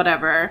with,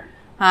 whatever.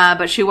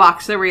 But she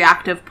walks the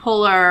reactive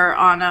puller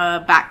on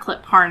a back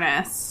clip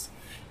harness.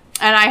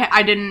 And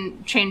I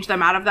didn't change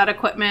them out of that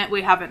equipment.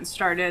 We haven't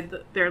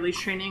started their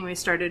leash training. We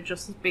started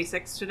just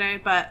basics today.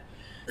 But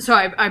So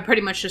I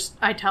pretty much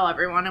I tell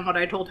everyone, and what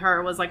I told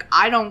her was like,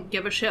 I don't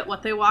give a shit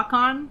what they walk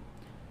on.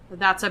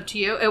 That's up to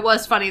you. It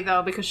was funny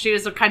though, because she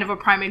is a kind of a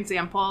prime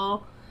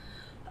example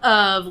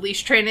of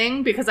leash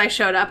training, because I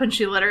showed up and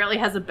she literally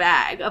has a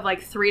bag of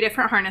like 3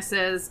 different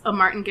harnesses, a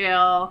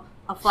martingale,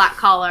 a flat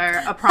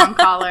collar, a prong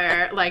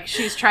collar. Like,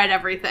 she's tried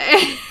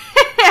everything.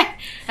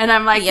 And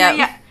I'm like,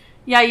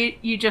 yeah,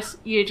 you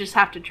just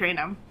have to train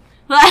them.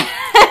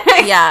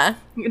 Yeah.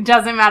 It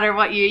doesn't matter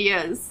what you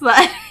use.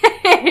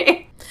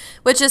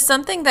 Which is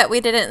something that we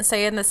didn't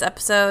say in this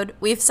episode.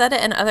 We've said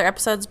it in other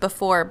episodes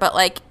before, but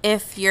like,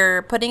 if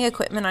you're putting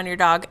equipment on your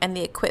dog and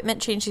the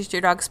equipment changes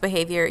your dog's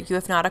behavior, you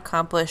have not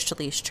accomplished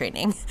leash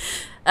training.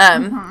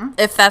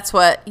 If that's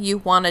what you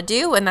want to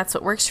do and that's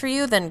what works for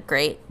you, then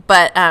great.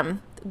 But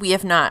we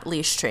have not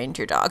leash trained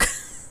your dog.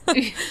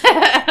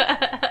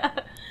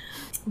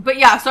 But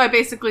yeah, so I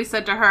basically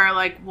said to her,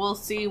 like, we'll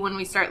see when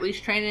we start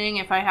leash training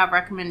if I have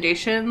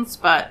recommendations,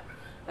 but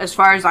as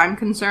far as I'm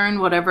concerned,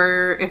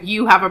 whatever, if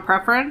you have a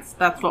preference,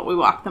 that's what we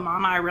walk them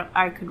on.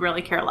 I could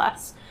really care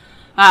less.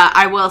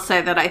 I will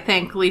say that I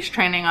think leash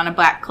training on a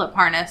black clip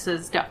harness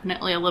is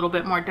definitely a little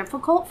bit more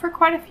difficult for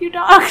quite a few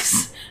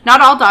dogs.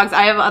 Not all dogs.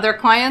 I have other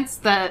clients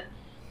that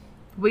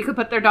we could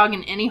put their dog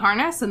in any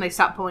harness and they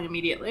stop pulling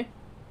immediately.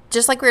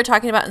 Just like we were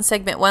talking about in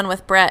segment 1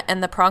 with Brett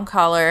and the prong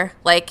collar,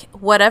 like,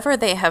 whatever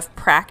they have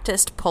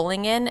practiced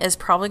pulling in is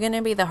probably going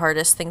to be the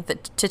hardest thing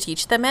to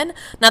teach them in.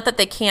 Not that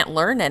they can't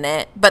learn in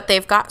it, but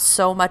they've got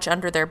so much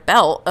under their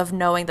belt of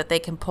knowing that they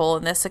can pull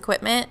in this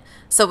equipment.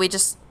 So we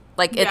just,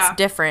 like, it's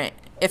different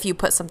if you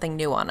put something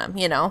new on them,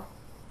 you know?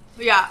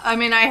 Yeah, I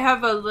mean, I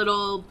have a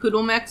little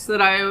poodle mix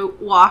that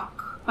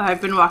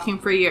I've been walking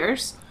for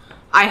years.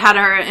 I had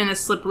her in a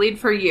slip lead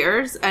for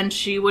years, and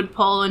she would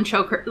pull and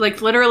choke her.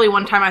 Like, literally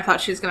one time I thought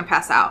she was going to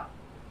pass out.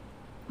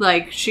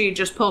 Like, she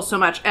just pulls so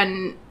much.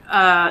 And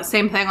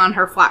same thing on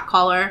her flat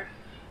collar.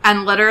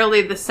 And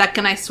literally the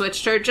second I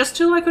switched her just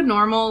to, like, a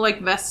normal,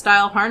 like,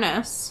 vest-style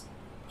harness,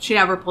 she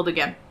never pulled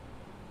again.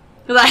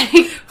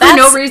 Like, for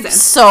no reason.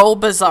 So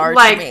bizarre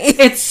to me.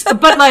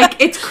 But,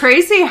 like, it's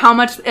crazy how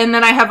much. And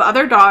then I have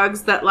other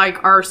dogs that,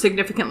 like, are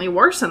significantly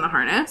worse in the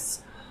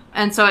harness.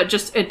 And so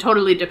it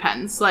totally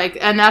depends. Like,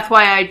 and that's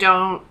why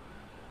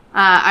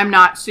I'm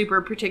not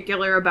super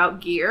particular about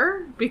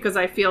gear, because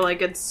I feel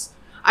like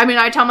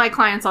I tell my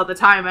clients all the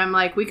time, I'm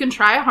like, we can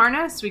try a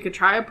harness, we could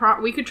try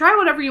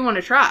whatever you want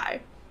to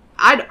try.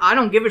 I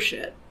don't give a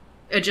shit.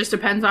 It just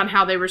depends on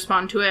how they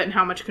respond to it and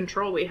how much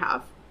control we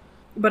have.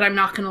 But I'm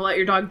not going to let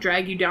your dog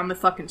drag you down the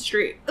fucking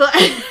street.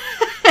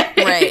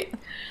 Right.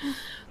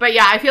 But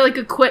yeah, I feel like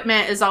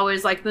equipment is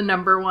always like the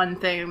number one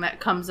thing that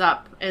comes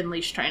up in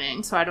leash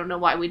training. So I don't know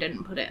why we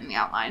didn't put it in the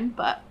outline,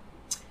 but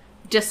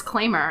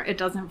disclaimer, it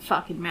doesn't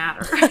fucking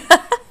matter.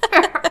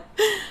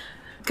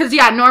 Because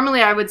yeah,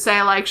 normally I would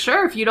say like,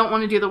 sure, if you don't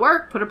want to do the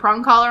work, put a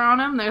prong collar on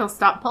them, they'll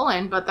stop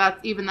pulling. But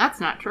that's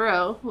not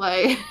true.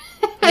 Like,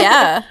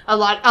 yeah, a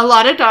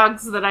lot of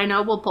dogs that I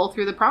know will pull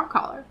through the prong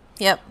collar.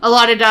 Yep. A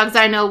lot of dogs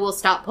I know will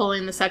stop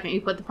pulling the second you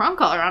put the prong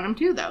collar on them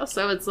too, though.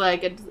 So it's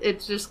like, it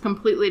just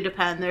completely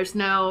depends. There's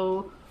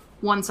no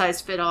one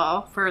size fit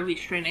all for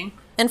leash training.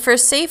 And for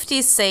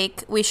safety's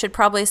sake, we should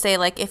probably say,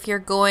 like, if you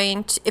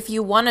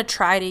want to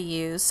try to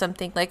use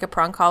something like a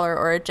prong collar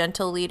or a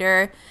gentle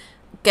leader,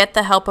 get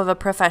the help of a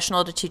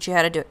professional to teach you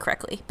how to do it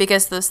correctly.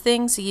 Because those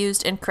things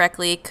used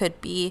incorrectly could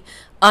be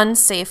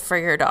unsafe for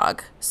your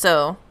dog.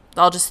 So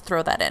I'll just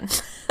throw that in.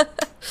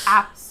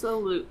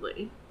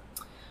 Absolutely.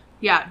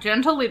 Yeah,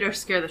 gentle leaders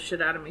scare the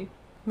shit out of me.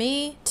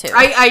 Me too.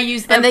 I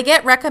use them. And they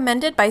get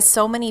recommended by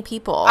so many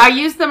people. I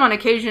use them on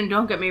occasion,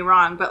 don't get me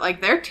wrong, but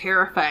like, they're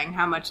terrifying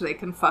how much they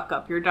can fuck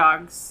up your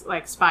dog's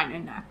like spine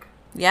and neck.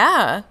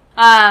 Yeah.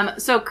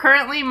 So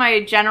currently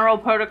my general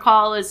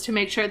protocol is to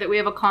make sure that we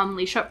have a calm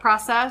leash up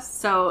process.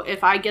 So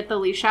if I get the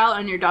leash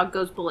out and your dog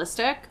goes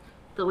ballistic,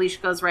 the leash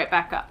goes right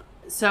back up.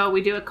 So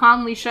we do a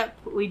calm leash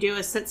up. We do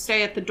a sit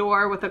stay at the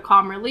door with a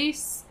calm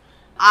release.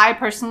 I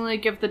personally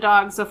give the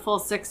dogs a full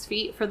 6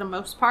 feet for the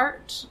most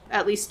part,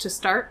 at least to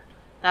start.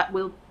 That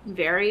will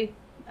vary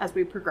as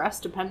we progress,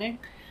 depending.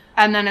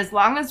 And then as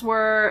long as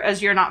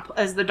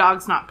as the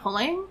dog's not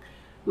pulling,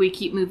 we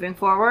keep moving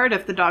forward.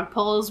 If the dog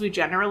pulls, we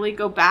generally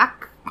go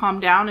back, calm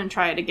down, and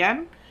try it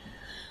again.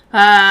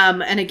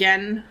 And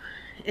again,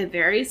 it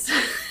varies.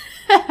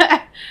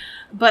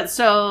 But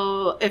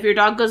so if your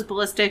dog goes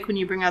ballistic when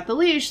you bring out the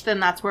leash, then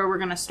that's where we're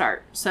going to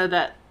start. So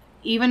that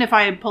even if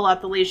I pull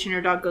out the leash and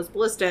your dog goes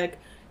ballistic,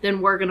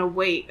 then we're going to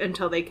wait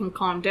until they can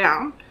calm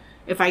down.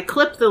 If I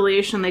clip the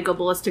leash and they go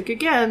ballistic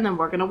again, then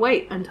we're going to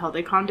wait until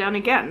they calm down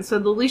again. So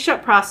the leash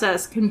up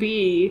process can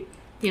be,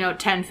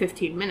 10,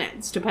 15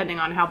 minutes, depending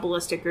on how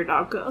ballistic your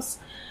dog goes.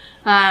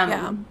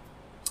 Yeah.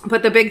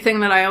 But the big thing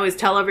that I always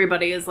tell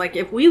everybody is, like,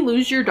 if we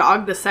lose your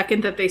dog the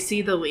second that they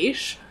see the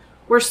leash,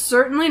 we're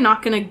certainly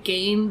not going to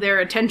gain their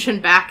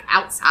attention back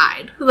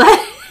outside.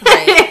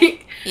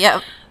 Right.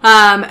 Yep.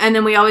 And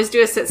then we always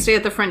do a sit stay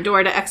at the front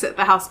door to exit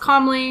the house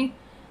calmly.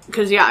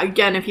 Because, yeah,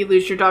 again, if you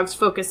lose your dog's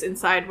focus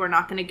inside, we're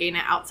not going to gain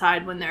it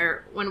outside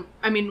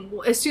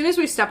as soon as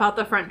we step out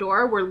the front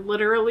door, we're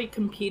literally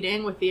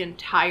competing with the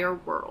entire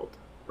world,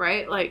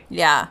 right? Like,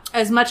 yeah.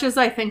 As much as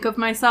I think of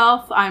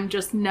myself, I'm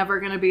just never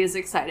going to be as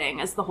exciting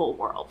as the whole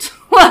world.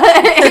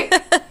 Like,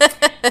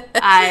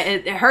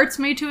 it hurts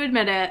me to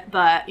admit it,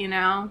 but,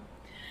 yeah,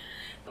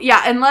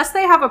 unless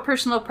they have a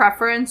personal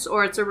preference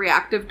or it's a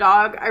reactive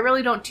dog, I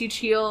really don't teach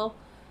heel.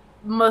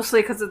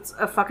 Mostly because it's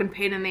a fucking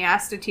pain in the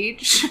ass to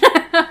teach.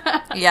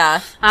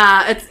 Yeah.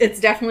 It's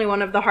definitely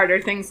one of the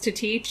harder things to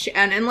teach.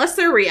 And unless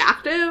they're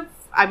reactive,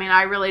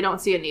 I really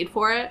don't see a need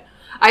for it.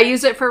 I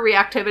use it for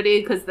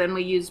reactivity because then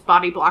we use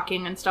body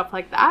blocking and stuff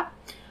like that.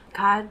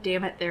 God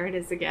damn it, there it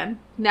is again.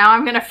 Now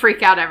I'm going to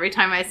freak out every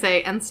time I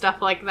say and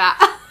stuff like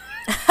that.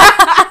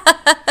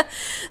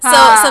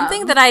 So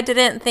something that I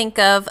didn't think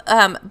of,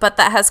 but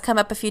that has come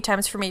up a few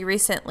times for me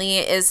recently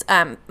is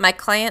my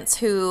clients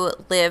who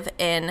live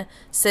in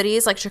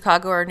cities like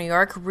Chicago or New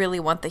York really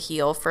want the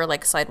heel for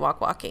like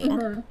sidewalk walking.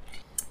 Mm-hmm.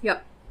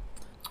 Yep.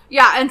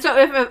 Yeah, and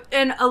so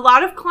and a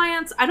lot of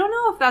clients, I don't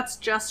know if that's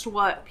just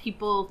what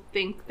people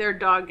think their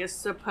dog is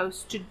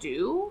supposed to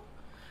do,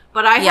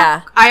 but I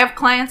have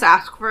clients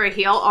ask for a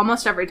heel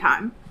almost every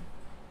time.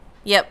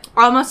 Yep.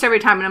 Almost every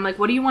time. And I'm like,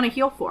 what do you want to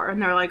heel for?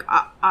 And they're like,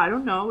 I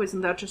don't know.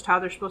 Isn't that just how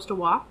they're supposed to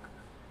walk?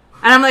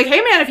 And I'm like, hey,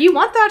 man, if you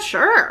want that,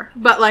 sure.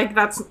 But, like,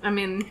 it's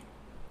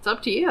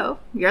up to you.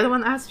 You're the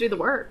one that has to do the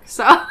work.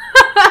 So,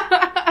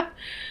 yeah,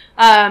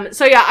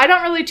 I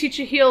don't really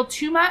teach a heel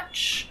too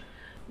much.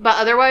 But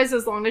otherwise,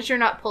 as long as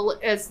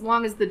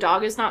the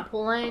dog is not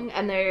pulling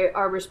and they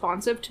are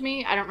responsive to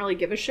me, I don't really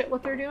give a shit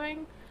what they're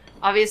doing.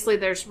 Obviously,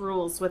 there's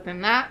rules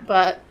within that,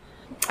 but...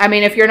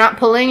 if you're not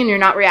pulling and you're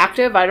not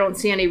reactive, I don't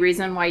see any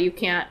reason why you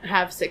can't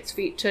have 6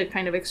 feet to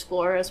kind of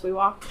explore as we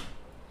walk.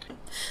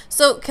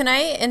 So can I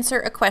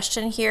insert a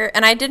question here?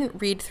 And I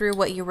didn't read through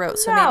what you wrote,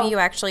 so maybe you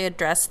actually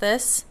addressed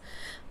this.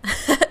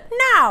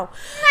 No.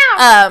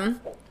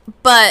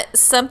 But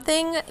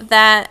something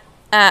that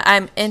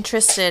I'm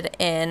interested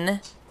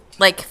in,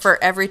 like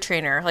for every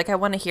trainer, like I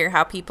want to hear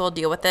how people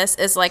deal with this,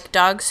 is like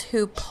dogs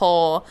who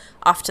pull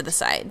off to the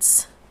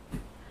sides.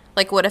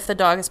 Like, what if the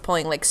dog is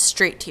pulling, like,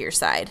 straight to your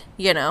side,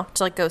 to,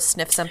 like, go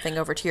sniff something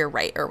over to your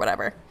right or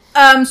whatever?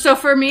 So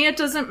for me, it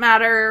doesn't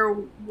matter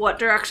what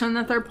direction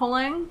that they're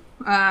pulling.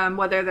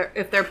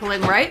 If they're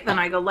pulling right, then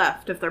I go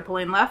left. If they're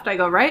pulling left, I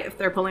go right. If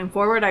they're pulling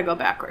forward, I go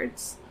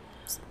backwards.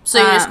 So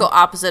you just go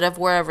opposite of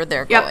wherever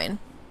they're going?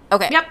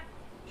 Okay. Yep.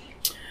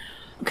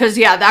 Because,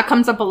 that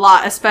comes up a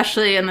lot,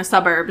 especially in the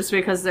suburbs,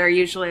 because they're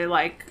usually,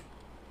 like,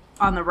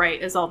 on the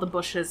right is all the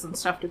bushes and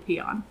stuff to pee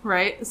on,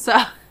 right?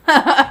 So...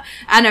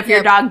 and if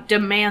your dog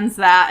demands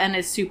that and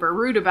is super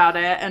rude about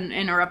it and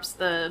interrupts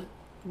the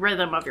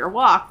rhythm of your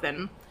walk,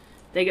 then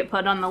they get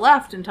put on the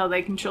left until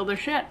they can chill their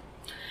shit.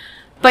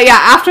 But yeah,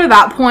 after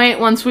that point,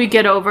 once we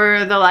get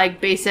over the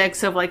like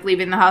basics of like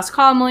leaving the house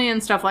calmly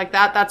and stuff like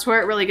that, that's where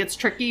it really gets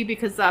tricky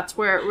because that's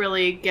where it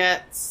really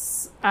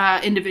gets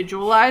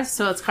individualized.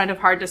 So it's kind of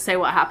hard to say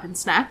what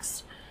happens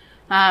next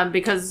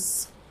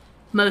because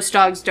most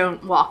dogs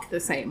don't walk the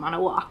same on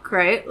a walk,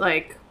 right?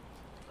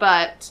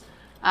 But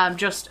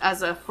just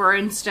as for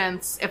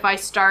instance, if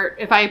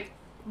I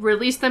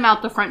release them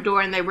out the front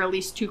door and they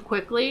release too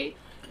quickly,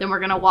 then we're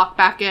going to walk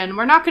back in.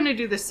 We're not going to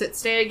do the sit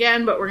stay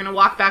again, but we're going to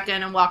walk back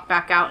in and walk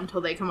back out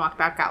until they can walk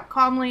back out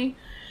calmly.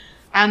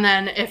 And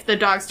then if the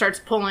dog starts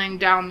pulling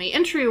down the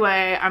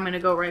entryway, I'm going to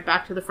go right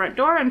back to the front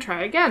door and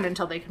try again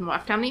until they can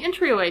walk down the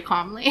entryway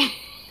calmly.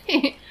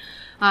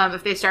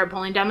 If they start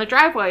pulling down the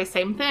driveway,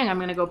 same thing. I'm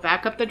going to go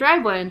back up the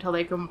driveway until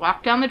they can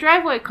walk down the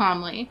driveway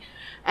calmly.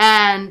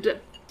 And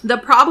the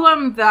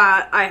problem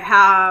that I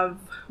have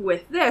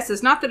with this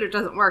is not that it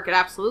doesn't work. It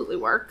absolutely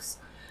works.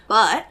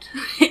 But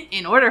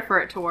in order for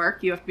it to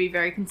work, you have to be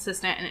very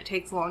consistent, and it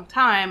takes a long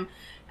time,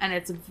 and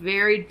it's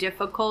very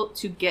difficult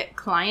to get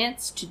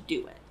clients to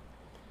do it.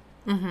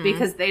 Mm-hmm.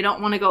 Because they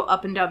don't want to go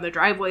up and down the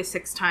driveway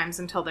 6 times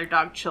until their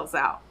dog chills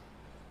out.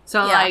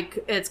 So,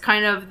 it's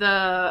kind of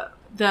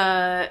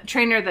the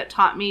trainer that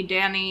taught me,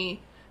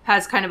 Danny,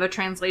 has kind of a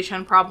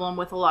translation problem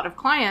with a lot of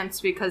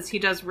clients because he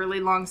does really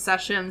long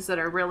sessions that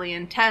are really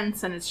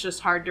intense, and it's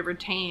just hard to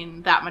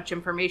retain that much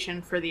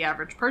information for the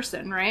average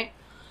person, right?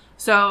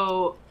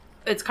 So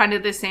it's kind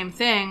of the same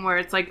thing where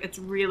it's like it's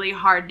really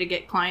hard to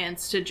get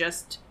clients to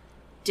just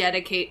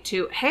dedicate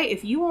to, hey,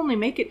 if you only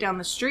make it down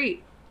the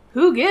street,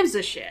 who gives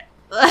a shit?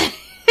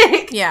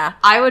 Yeah.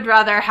 I would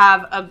rather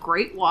have a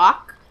great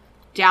walk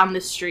down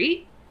the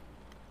street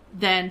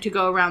than to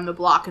go around the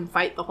block and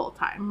fight the whole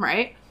time,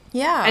 right?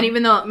 Yeah. And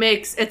even though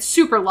it's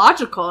super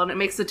logical and it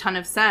makes a ton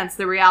of sense,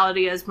 the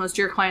reality is most of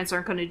your clients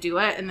aren't going to do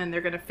it, and then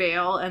they're going to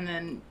fail, and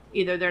then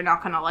either they're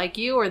not going to like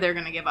you or they're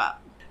going to give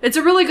up. It's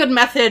a really good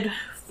method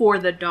for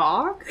the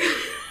dog.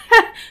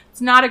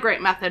 It's not a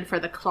great method for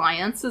the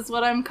clients, is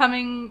what I'm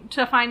coming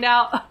to find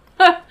out.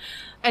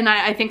 And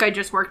I think I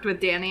just worked with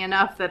Danny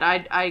enough that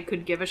I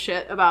could give a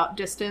shit about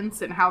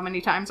distance and how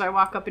many times I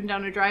walk up and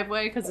down a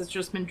driveway because it's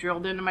just been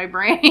drilled into my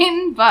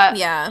brain. But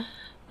yeah.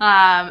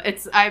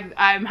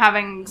 I'm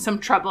having some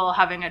trouble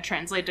having it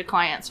translate to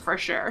clients for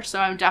sure. So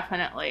I'm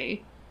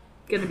definitely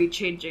going to be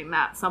changing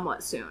that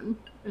somewhat soon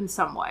in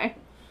some way.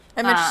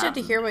 I'm interested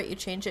to hear what you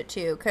change it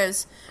to,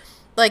 because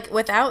like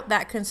without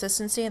that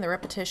consistency and the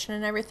repetition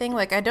and everything,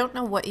 like I don't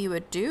know what you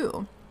would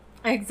do.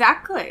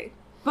 Exactly.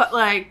 But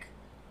like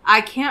I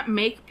can't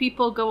make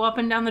people go up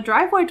and down the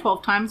driveway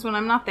 12 times when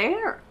I'm not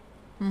there.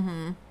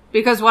 Mm-hmm.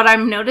 Because what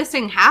I'm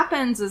noticing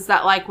happens is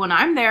that, like, when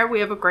I'm there,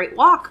 we have a great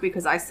walk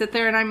because I sit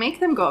there and I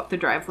make them go up the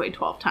driveway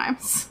 12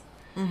 times.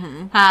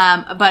 Mm-hmm.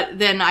 But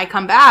then I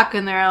come back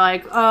and they're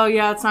like, oh,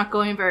 yeah, it's not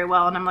going very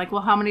well. And I'm like,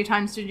 well, how many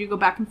times did you go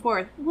back and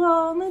forth?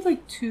 Well, only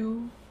like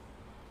 2.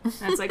 And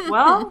it's like,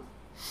 well.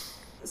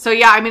 So,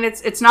 yeah, I mean,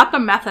 it's not the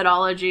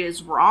methodology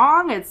is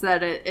wrong. It's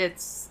that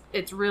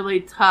it's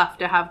really tough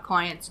to have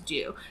clients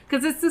do.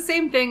 Because it's the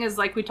same thing as,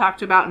 like, we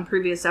talked about in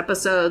previous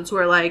episodes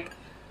where, like,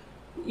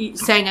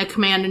 saying a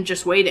command and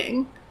just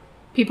waiting.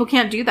 People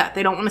can't do that.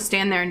 They don't want to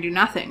stand there and do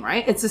nothing,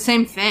 right? It's the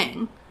same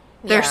thing.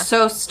 They're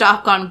so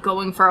stuck on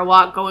going for a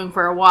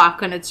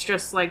walk, and it's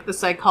just like the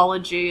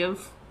psychology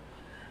of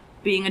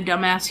being a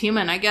dumbass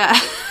human, I guess.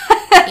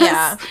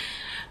 Yeah.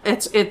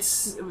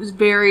 It's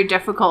very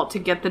difficult to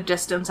get the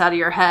distance out of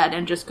your head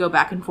and just go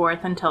back and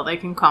forth until they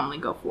can calmly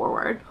go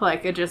forward.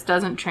 Like, it just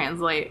doesn't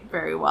translate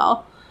very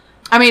well.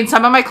 I mean,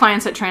 some of my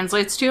clients it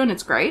translates to, and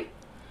it's great.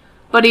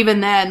 But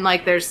even then,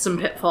 like, there's some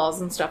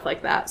pitfalls and stuff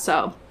like that.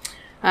 So,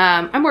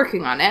 I'm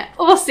working on it.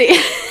 We'll see.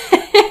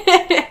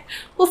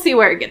 We'll see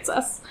where it gets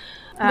us.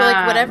 But,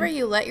 like, whatever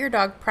you let your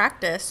dog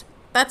practice,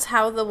 that's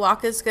how the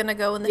walk is going to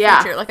go in the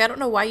future. Like, I don't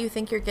know why you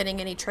think you're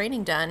getting any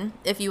training done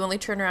if you only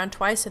turn around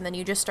twice and then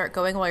you just start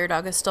going while your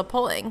dog is still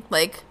pulling.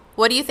 Like,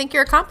 what do you think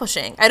you're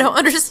accomplishing? I don't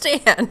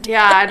understand.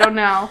 Yeah, I don't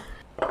know.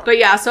 But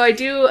yeah, so I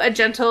do a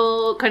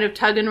gentle kind of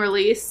tug and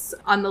release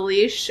on the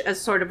leash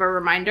as sort of a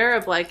reminder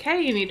of like, hey,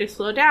 you need to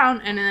slow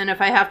down. And then if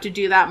I have to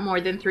do that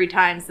more than 3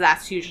 times,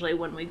 that's usually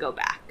when we go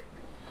back.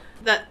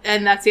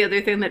 And that's the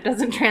other thing that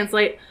doesn't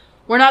translate.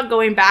 We're not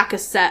going back a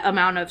set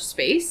amount of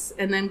space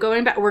and then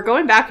going back. We're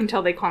going back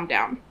until they calm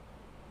down.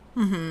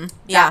 Mm-hmm.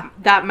 Yeah.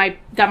 That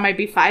might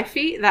be 5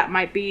 feet. That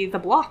might be the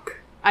block.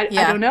 I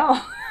don't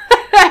know.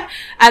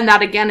 And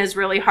that, again, is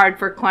really hard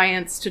for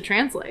clients to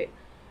translate.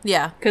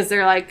 Yeah. Because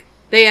they're like,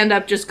 they end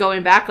up just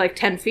going back like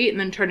 10 feet and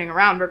then turning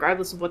around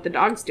regardless of what the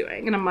dog's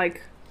doing. And I'm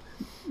like,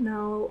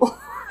 no.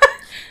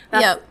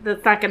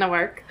 That's not going to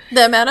work.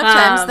 The amount of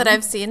times that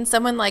I've seen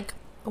someone like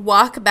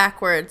walk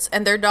backwards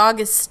and their dog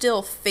is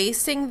still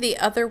facing the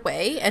other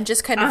way and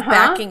just kind of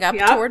backing up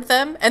toward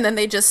them. And then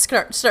they just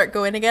start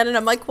going again. And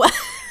I'm like, what?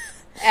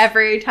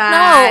 Every time.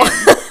 No.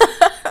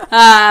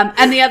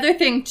 And the other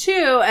thing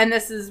too, and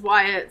this is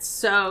why it's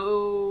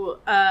so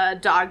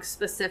dog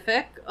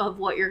specific of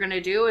what you're going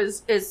to do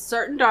is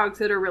certain dogs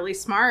that are really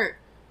smart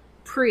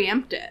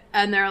preempt it.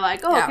 And they're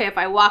like, okay, if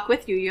I walk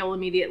with you, you'll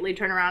immediately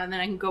turn around and then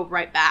I can go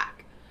right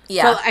back.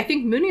 Yeah. So I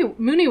think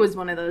Mooney was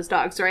one of those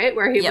dogs, right?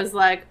 Where he was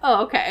like,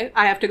 oh, okay,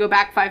 I have to go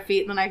back 5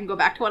 feet and then I can go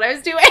back to what I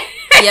was doing.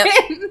 Yep.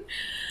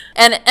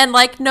 And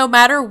like, no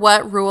matter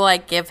what rule I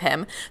give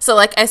him. So,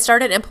 like, I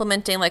started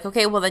implementing, like,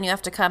 okay, well, then you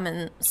have to come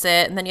and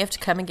sit, and then you have to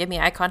come and give me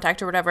eye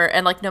contact or whatever.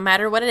 And, like, no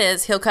matter what it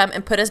is, he'll come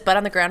and put his butt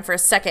on the ground for a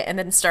second and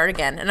then start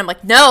again. And I'm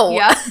like, no,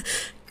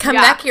 come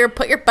back here,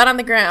 put your butt on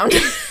the ground.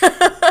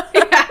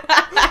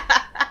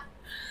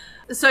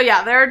 So,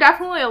 yeah, there are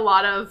definitely a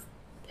lot of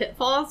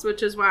pitfalls,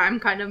 which is where I'm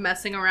kind of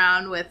messing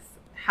around with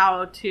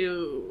how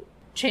to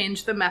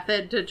change the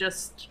method to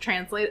just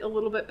translate a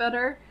little bit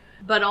better.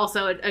 But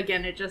also,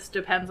 again, it just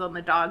depends on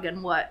the dog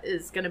and what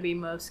is going to be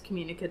most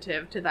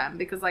communicative to them.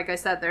 Because like I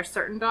said, there's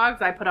certain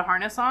dogs I put a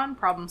harness on,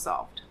 problem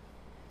solved.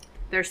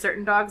 There's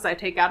certain dogs I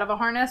take out of a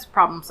harness,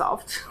 problem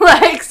solved.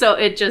 So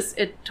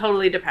it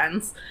totally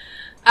depends.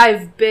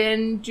 I've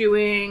been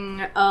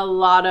doing a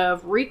lot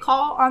of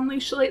recall on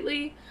leash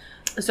lately.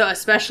 So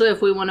especially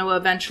if we want to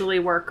eventually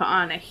work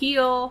on a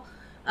heel,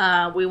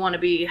 we want to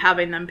be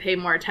having them pay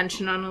more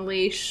attention on a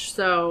leash.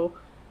 So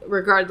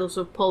regardless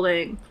of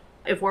pulling,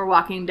 if we're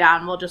walking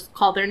down, we'll just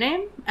call their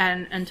name,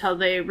 and until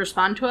they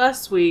respond to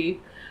us, we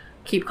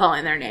keep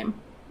calling their name.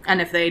 And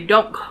if they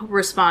don't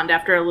respond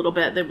after a little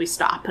bit, then we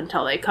stop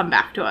until they come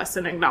back to us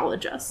and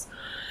acknowledge us.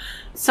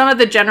 Some of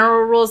the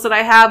general rules that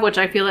I have, which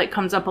I feel like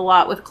comes up a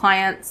lot with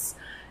clients,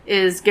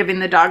 is giving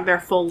the dog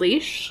their full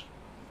leash.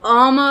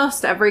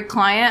 Almost every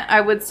client, I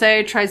would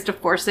say, tries to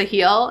force a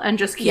heel and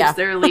just keeps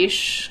their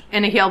leash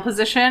in a heel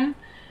position.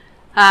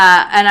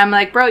 And I'm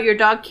like, bro, your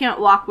dog can't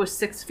walk with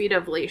 6 feet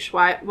of leash.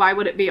 Why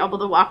would it be able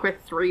to walk with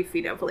 3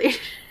 feet of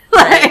leash?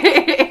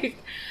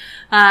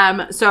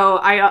 So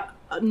I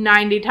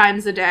 90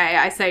 times a day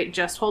I say,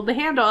 just hold the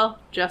handle,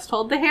 just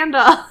hold the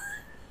handle.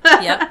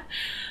 Yep.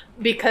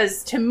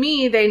 Because to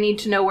me, they need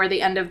to know where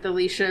the end of the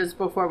leash is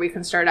before we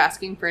can start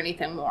asking for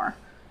anything more.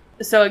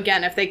 So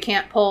again, if they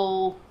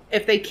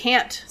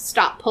can't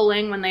stop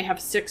pulling when they have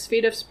 6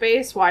 feet of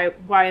space,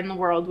 why in the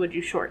world would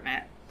you shorten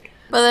it?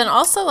 But then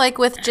also, like,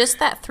 with just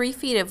that 3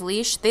 feet of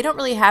leash, they don't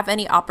really have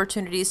any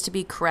opportunities to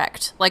be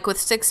correct. Like, with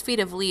 6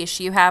 feet of leash,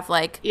 you have,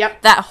 like,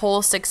 that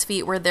whole 6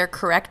 feet where they're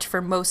correct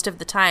for most of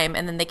the time,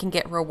 and then they can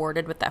get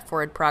rewarded with that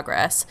forward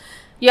progress.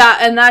 Yeah,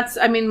 and that's,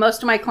 I mean,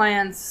 most of my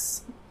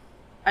clients,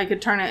 I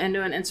could turn it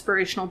into an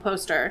inspirational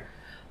poster.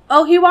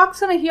 Oh, he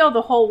walks on a heel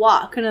the whole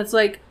walk. And it's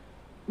like,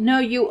 no,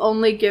 you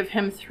only give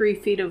him 3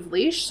 feet of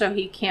leash, so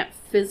he can't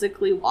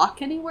physically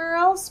walk anywhere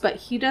else, but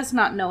he does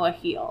not know a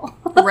heel.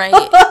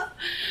 Right.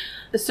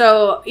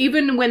 So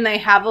even when they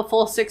have a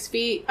full 6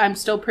 feet, I'm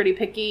still pretty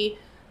picky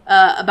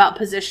about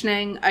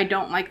positioning. I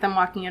don't like them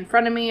walking in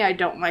front of me. I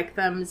don't like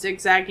them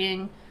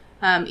zigzagging.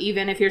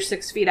 Even if you're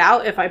 6 feet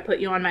out, if I put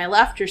you on my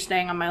left, you're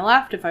staying on my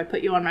left. If I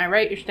put you on my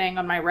right, you're staying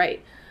on my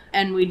right.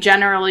 And we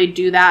generally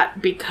do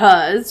that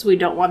because we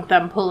don't want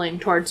them pulling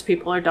towards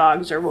people or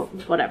dogs or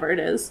whatever it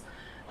is.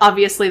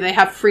 Obviously, they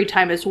have free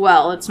time as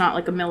well. It's not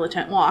like a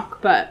militant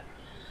walk. But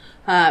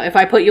if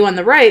I put you on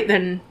the right,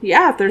 then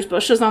yeah, if there's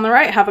bushes on the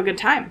right, have a good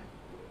time.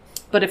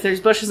 But if there's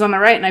bushes on the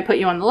right and I put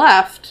you on the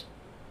left,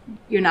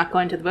 you're not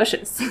going to the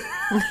bushes.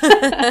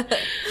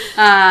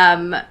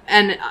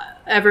 And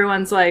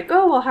everyone's like,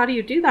 oh, well, how do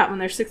you do that when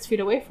they're 6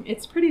 feet away from you?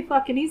 It's pretty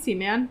fucking easy,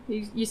 man.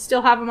 You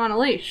still have them on a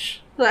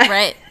leash.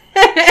 Right.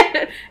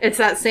 It's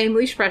that same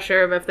leash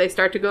pressure of if they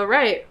start to go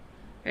right,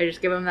 I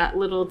just give them that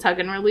little tug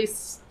and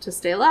release to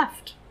stay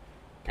left.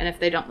 And if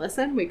they don't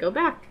listen, we go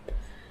back.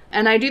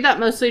 And I do that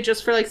mostly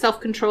just for like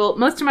self-control.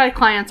 Most of my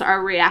clients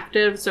are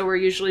reactive, so we're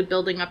usually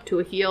building up to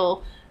a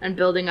heel and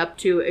building up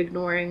to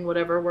ignoring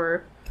whatever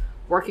we're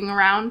working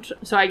around.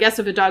 So I guess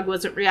if a dog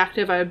wasn't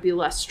reactive, I would be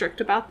less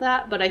strict about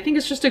that. But I think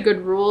it's just a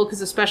good rule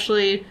because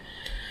especially,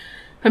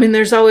 I mean,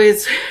 there's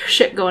always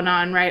shit going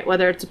on, right?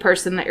 Whether it's a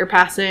person that you're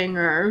passing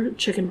or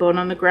chicken bone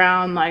on the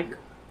ground. Like,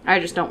 I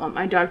just don't want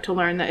my dog to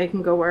learn that it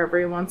can go wherever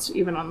he wants,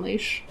 even on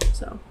leash.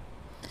 So.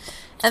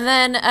 And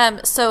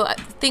then, so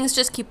things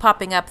just keep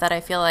popping up that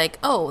I feel like,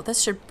 oh,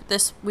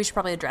 we should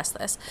probably address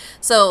this.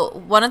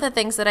 So one of the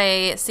things that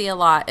I see a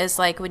lot is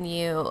like when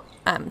you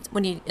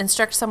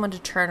instruct someone to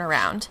turn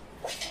around,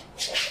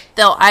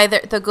 they'll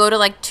go to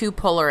like 2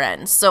 polar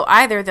ends. So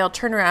either they'll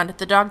turn around if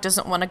the dog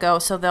doesn't want to go,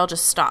 so they'll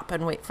just stop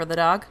and wait for the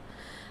dog.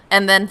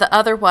 And then the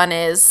other one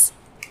is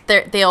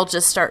they'll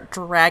just start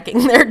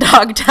dragging their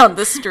dog down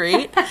the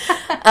street.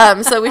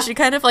 So we should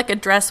kind of like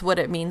address what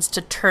it means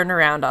to turn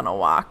around on a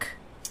walk.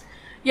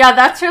 Yeah,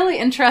 that's really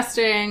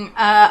interesting.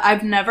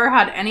 I've never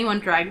had anyone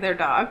drag their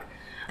dog.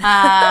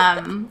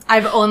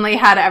 I've only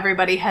had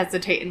everybody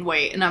hesitate and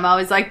wait. And I'm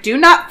always like, do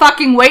not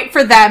fucking wait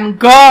for them.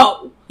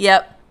 Go!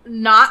 Yep.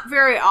 Not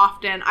very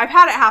often. I've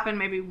had it happen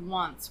maybe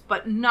once,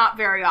 but not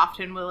very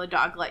often will a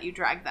dog let you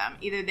drag them.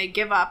 Either they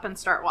give up and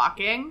start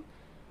walking,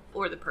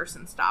 or the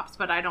person stops.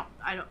 But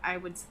I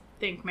would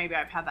think maybe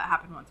I've had that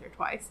happen once or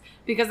twice.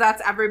 Because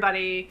that's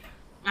everybody.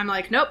 I'm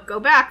like, nope, go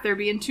back. They're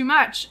being too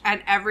much.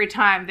 And every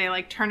time they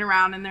like turn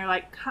around and they're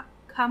like,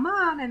 come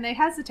on. And they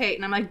hesitate.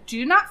 And I'm like,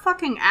 do not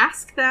fucking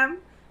ask them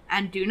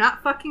and do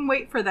not fucking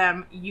wait for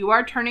them. You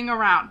are turning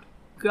around.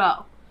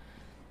 Go.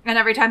 And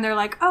every time they're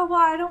like, oh,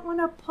 well, I don't want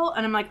to pull.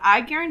 And I'm like,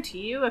 I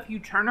guarantee you, if you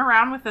turn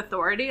around with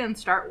authority and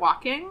start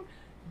walking,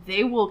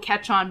 they will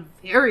catch on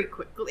very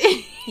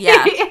quickly.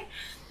 Yeah.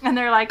 And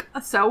they're like,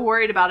 so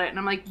worried about it. And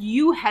I'm like,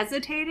 you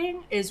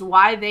hesitating is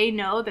why they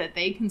know that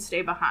they can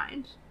stay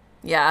behind.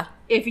 Yeah.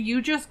 If you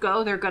just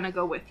go, they're going to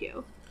go with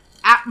you.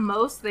 At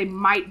most, they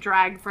might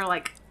drag for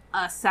like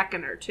a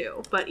second or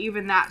two. But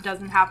even that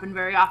doesn't happen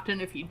very often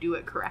if you do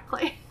it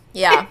correctly.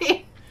 Yeah.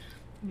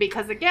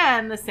 Because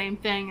again, the same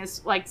thing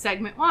is like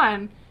segment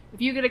 1. If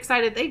you get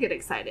excited, they get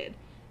excited.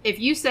 If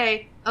you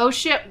say, oh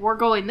shit, we're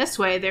going this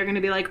way, they're going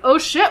to be like, oh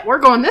shit, we're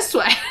going this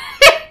way.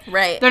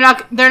 Right. They're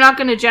not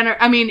going to generate.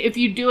 I mean, if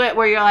you do it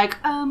where you're like,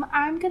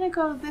 I'm going to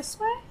go this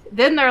way.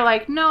 Then they're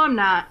like, no, I'm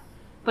not.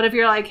 But if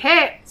you're like,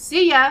 hey,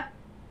 see ya,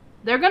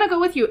 they're going to go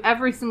with you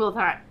every single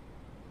time.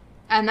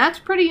 And that's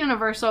pretty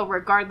universal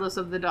regardless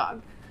of the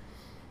dog.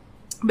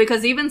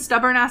 Because even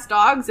stubborn-ass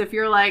dogs, if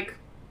you're like,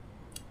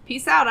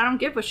 peace out, I don't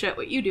give a shit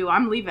what you do,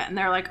 I'm leaving. And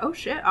they're like, oh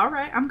shit, all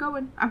right, I'm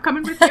going. I'm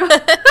coming with you.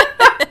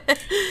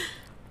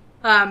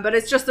 But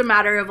it's just a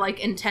matter of like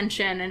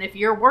intention. And if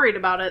you're worried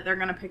about it, they're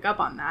going to pick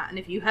up on that. And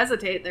if you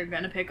hesitate, they're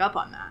going to pick up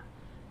on that.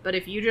 But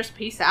if you just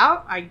peace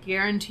out, I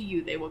guarantee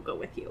you they will go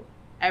with you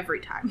every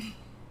time.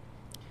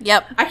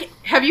 Yep.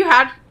 Have you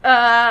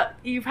had,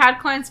 you've had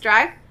clients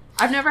drag?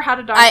 I've never had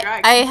a dog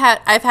drag.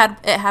 I've had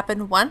it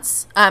happen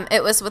once.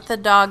 It was with the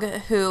dog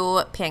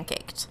who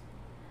pancaked.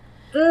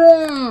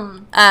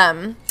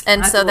 And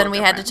That's so then we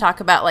had to talk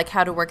about like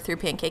how to work through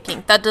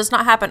pancaking. That does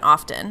not happen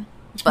often.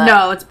 But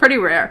no, it's pretty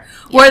rare.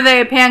 Yeah. Were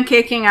they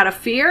pancakking out of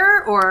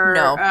fear or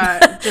no?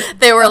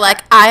 They were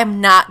like, I'm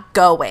not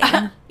going.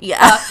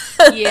 Yeah.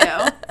 You.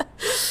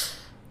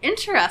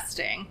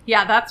 Interesting.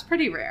 Yeah, that's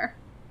pretty rare.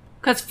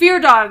 Because fear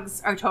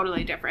dogs are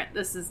totally different.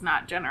 This is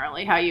not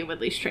generally how you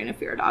would leash train a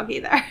fear dog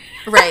either.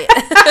 Right.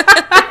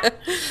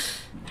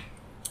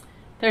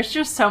 There's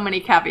just so many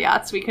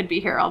caveats. We could be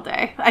here all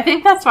day. I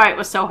think that's why it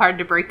was so hard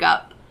to break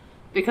up.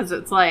 Because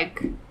it's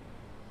like,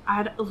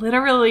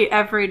 Literally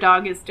every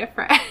dog is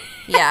different.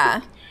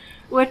 Yeah.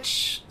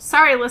 Which,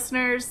 sorry,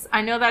 listeners,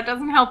 I know that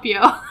doesn't help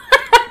you.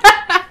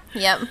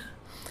 Yep.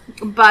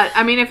 But,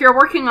 I mean, if you're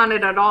working on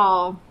it at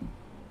all,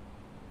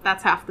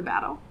 that's half the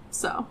battle,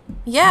 so.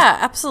 Yeah,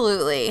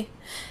 absolutely.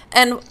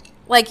 And,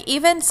 like,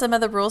 even some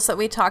of the rules that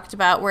we talked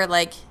about were,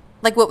 like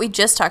what we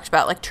just talked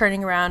about, like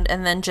turning around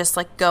and then just,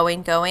 like,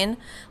 going.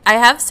 I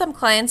have some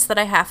clients that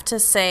I have to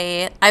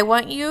say, I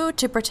want you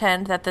to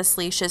pretend that this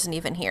leash isn't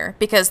even here,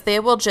 because they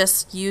will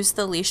just use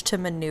the leash to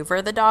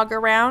maneuver the dog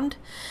around.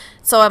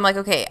 So I'm like,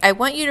 okay, I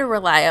want you to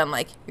rely on,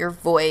 like, your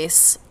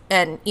voice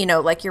and, you know,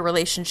 like, your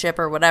relationship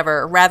or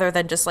whatever, rather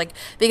than just, like,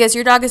 because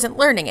your dog isn't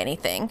learning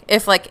anything.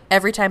 If, like,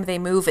 every time they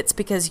move, it's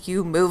because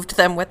you moved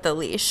them with the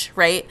leash,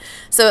 right?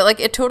 So, like,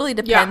 it totally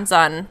depends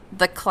on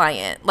the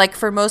client. Like,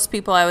 for most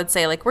people, I would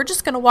say, like, we're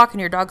just going to walk and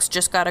your dog's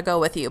just got to go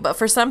with you. But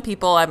for some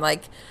people, I'm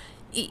like,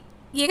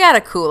 you got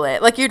to cool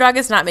it. Like, your dog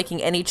is not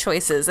making any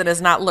choices and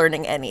is not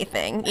learning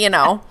anything, you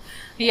know?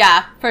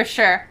 Yeah, for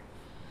sure.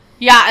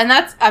 Yeah, and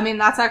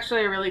that's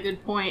actually a really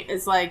good point,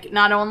 is, like,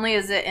 not only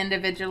is it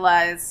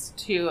individualized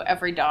to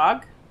every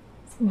dog,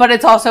 but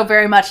it's also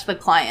very much the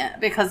client,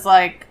 because,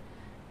 like,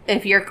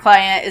 if your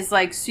client is,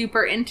 like,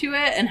 super into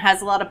it and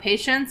has a lot of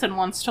patience and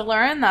wants to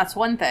learn, that's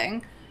one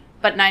thing.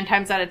 But 9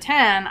 times out of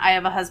 10, I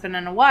have a husband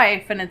and a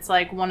wife, and it's,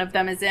 like, one of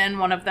them is in,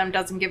 one of them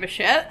doesn't give a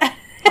shit.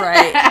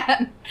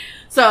 Right.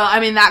 So, I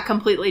mean, that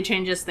completely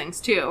changes things,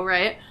 too,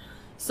 right?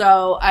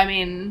 So, I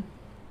mean,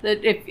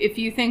 that if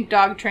you think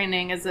dog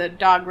training is a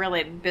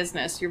dog-related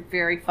business, you're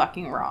very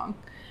fucking wrong.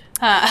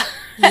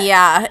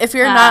 Yeah, if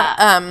you're not,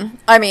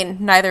 I mean,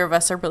 neither of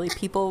us are really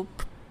people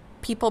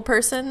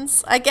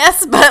persons, I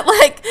guess, but,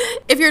 like,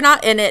 if you're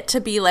not in it to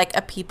be, like,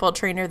 a people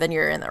trainer, then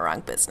you're in the wrong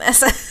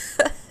business.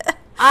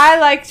 I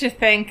like to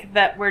think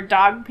that we're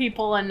dog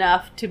people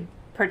enough to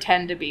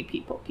pretend to be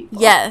people.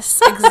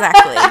 Yes,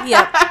 exactly.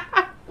 Yep.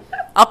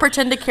 I'll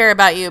pretend to care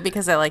about you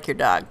because I like your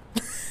dog.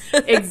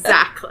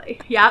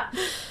 Exactly. Yep.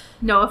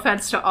 No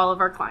offense to all of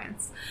our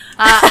clients.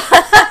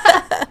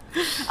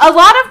 A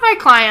lot of my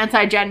clients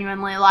I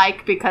genuinely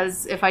like,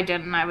 because if I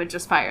didn't, I would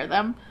just fire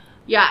them.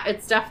 Yeah,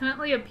 it's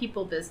definitely a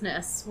people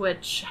business,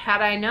 which,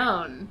 had I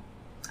known,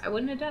 I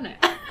wouldn't have done it.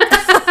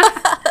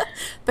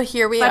 But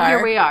here we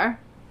are.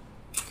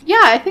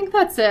 Yeah, I think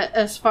that's it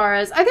as far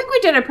as... I think we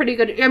did a pretty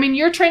good... I mean,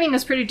 your training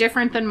is pretty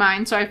different than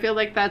mine, so I feel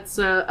like that's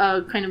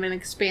a kind of an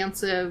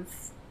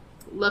expansive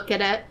look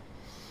at it.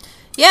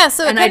 Yeah,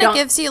 so it kind of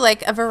gives you,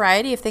 like, a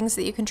variety of things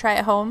that you can try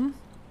at home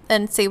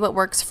and see what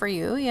works for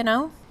you, you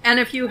know? And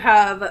if you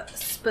have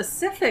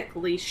specific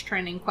leash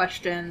training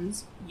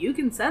questions, you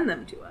can send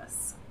them to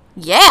us.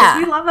 Yeah.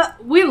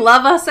 We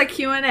love us a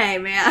Q&A,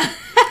 man.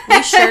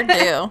 We sure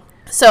do.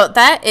 So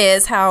that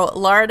is how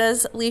Laura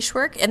does leash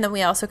work, and then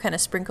we also kind of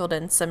sprinkled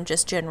in some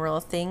just general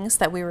things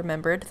that we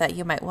remembered that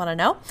you might want to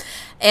know.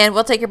 And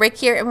we'll take a break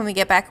here, and when we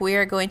get back, we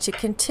are going to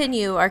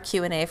continue our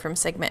Q&A from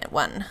segment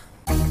 1.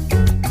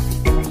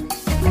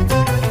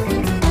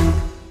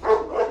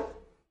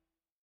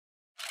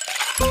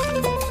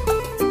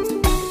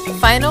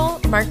 Final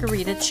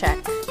margarita check.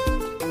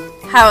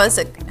 How's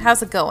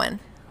it going?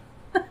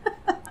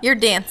 You're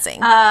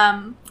dancing.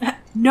 No,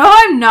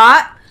 I'm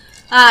not.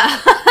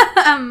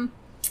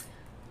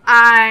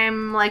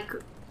 I'm like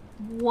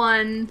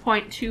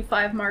 1.25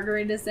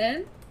 margaritas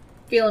in.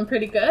 Feeling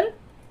pretty good.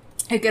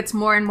 It gets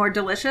more and more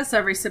delicious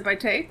every sip I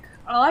take.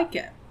 I like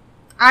it.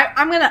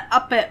 I'm going to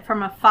up it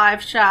from a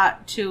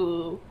 5-shot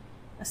to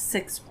a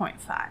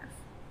 6.5.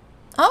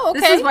 Oh, okay.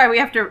 This is why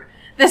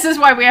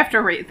we have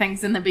to rate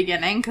things in the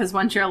beginning, because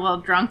once you're a little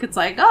drunk, it's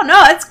like, oh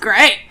no, it's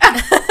great.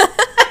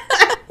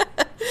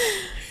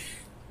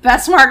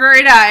 Best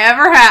margarita I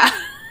ever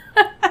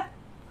had.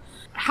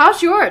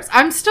 How's yours?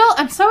 I'm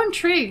so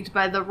intrigued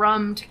by the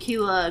rum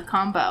tequila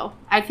combo.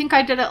 I think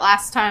I did it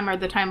last time or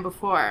the time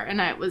before, and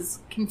it was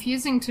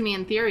confusing to me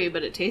in theory,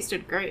 but it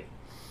tasted great.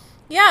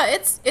 Yeah,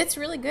 it's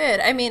really good.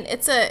 I mean,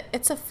 it's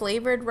a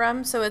flavored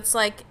rum, so it's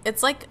like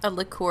a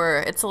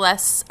liqueur. It's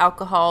less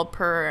alcohol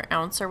per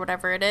ounce or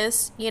whatever it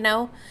is, you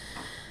know.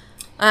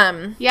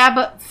 Yeah,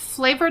 but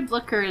flavored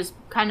liquor is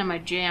kind of my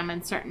jam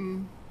in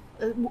certain.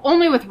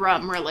 Only with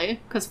rum,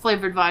 really, because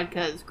flavored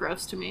vodka is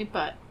gross to me.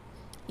 But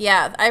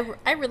yeah,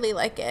 I really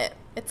like it.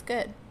 It's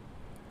good.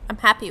 I'm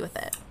happy with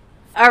it.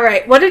 All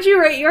right, what did you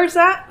rate yours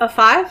at? A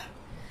 5?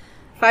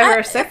 5 or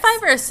a 6? A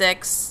 5 or a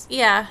 6.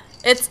 Yeah,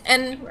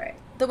 right.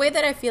 The way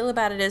that I feel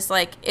about it is,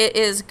 like, it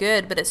is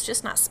good, but it's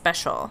just not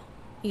special.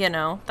 You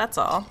know, that's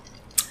all.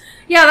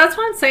 Yeah, that's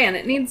what I'm saying.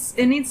 It needs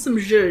some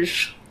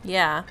zhuzh.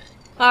 Yeah.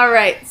 All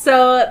right,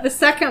 so the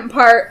second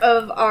part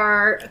of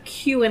our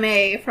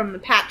Q&A from the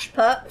Patch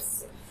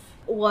Pups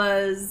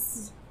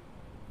was,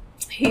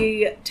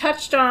 he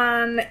touched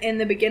on, in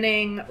the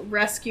beginning,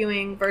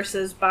 rescuing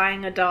versus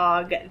buying a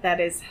dog that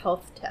is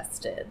health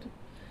tested.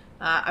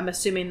 I'm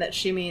assuming that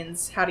she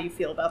means, how do you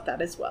feel about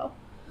that as well?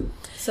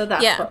 So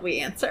that's what we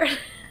answered.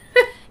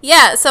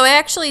 Yeah, so I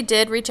actually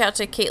did reach out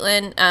to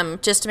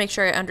Caitlin just to make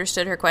sure I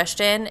understood her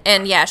question.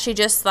 And yeah, she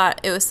just thought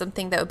it was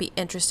something that would be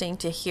interesting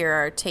to hear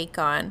our take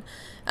on.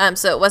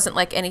 So it wasn't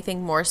like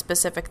anything more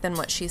specific than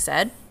what she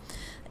said.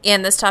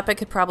 And this topic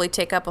could probably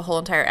take up a whole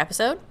entire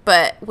episode,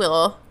 but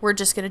we're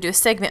just going to do a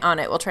segment on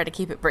it. We'll try to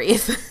keep it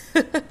brief.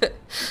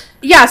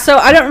 Yeah, so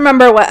I don't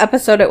remember what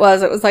episode it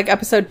was. It was like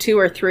episode 2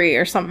 or 3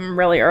 or something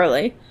really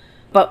early.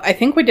 But I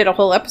think we did a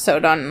whole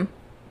episode on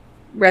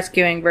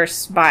rescuing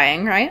versus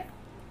buying, right?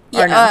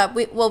 Yeah,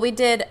 we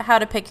did how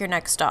to pick your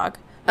next dog.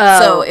 Oh,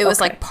 so it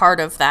was okay. like part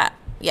of that.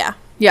 Yeah.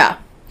 Yeah.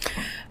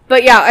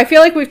 But yeah, I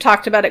feel like we've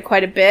talked about it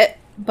quite a bit,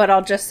 but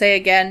I'll just say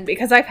again,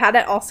 because I've had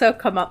it also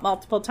come up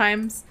multiple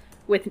times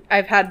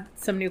I've had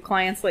some new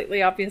clients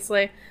lately,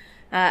 obviously.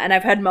 And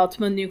I've had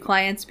multiple new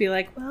clients be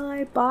like, well,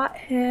 I bought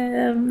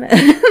him.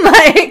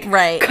 Like,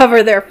 right.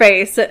 Cover their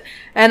face.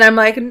 And I'm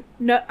like,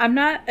 no, I'm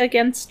not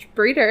against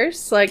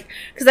breeders. Like,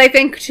 because I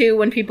think, too,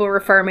 when people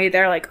refer me,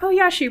 they're like, oh,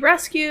 yeah, she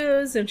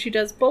rescues and she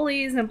does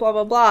bullies and blah,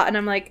 blah, blah. And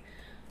I'm like,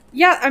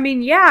 yeah, I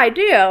mean, yeah, I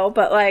do.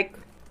 But, like,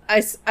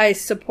 I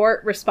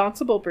support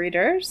responsible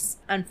breeders.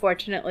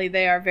 Unfortunately,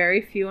 they are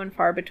very few and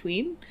far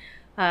between.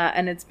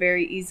 And it's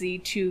very easy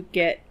to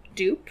get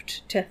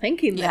duped to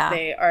thinking that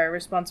they are a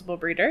responsible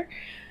breeder.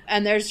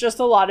 And there's just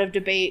a lot of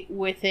debate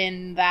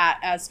within that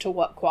as to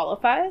what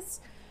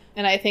qualifies.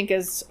 And I think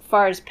as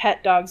far as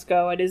pet dogs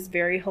go, it is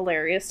very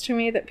hilarious to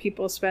me that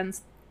people spend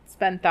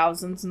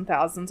thousands and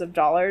thousands of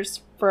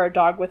dollars for a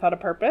dog without a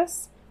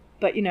purpose.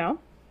 But, you know,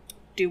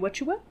 do what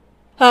you will.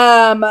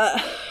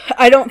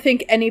 I don't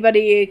think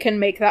anybody can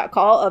make that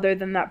call other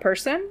than that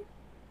person.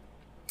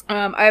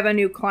 I have a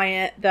new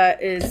client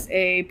that is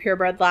a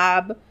purebred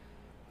lab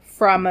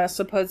from a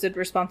supposed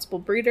responsible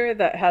breeder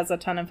that has a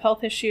ton of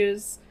health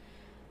issues.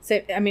 So,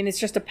 I mean, it's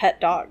just a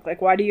pet dog.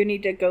 Like, why do you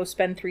need to go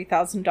spend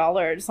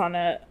 $3,000 on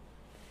a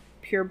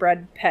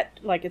purebred pet?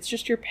 Like, it's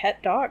just your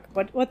pet dog.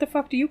 What the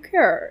fuck do you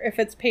care if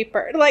it's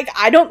paper? Like,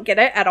 I don't get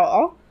it at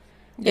all.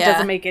 It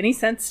doesn't make any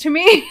sense to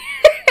me.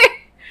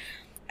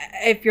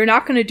 If you're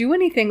not going to do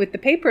anything with the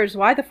papers,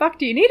 why the fuck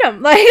do you need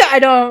them? Like,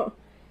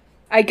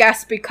 I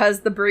guess because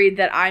the breed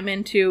that I'm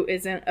into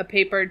isn't a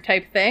paper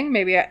type thing.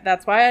 Maybe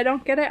that's why I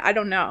don't get it. I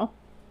don't know.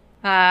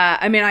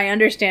 I mean, I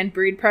understand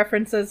breed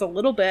preferences a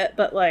little bit,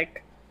 but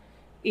like,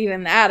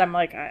 even that, I'm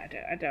like,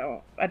 I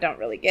don't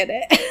really get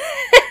it.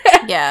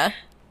 Yeah.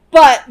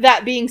 But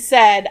that being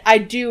said, I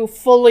do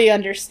fully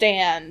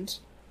understand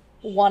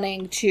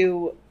wanting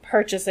to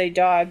purchase a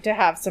dog to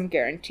have some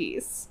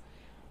guarantees.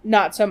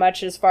 Not so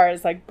much as far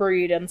as like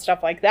breed and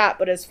stuff like that,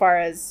 but as far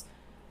as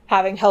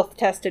having health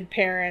tested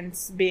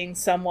parents, being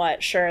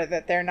somewhat sure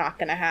that they're not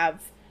going to have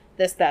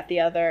this, that,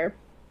 the other,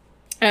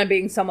 and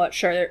being somewhat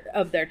sure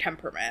of their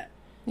temperament.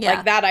 Yeah.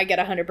 Like that I get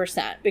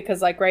 100%, because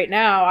like right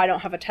now I don't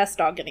have a test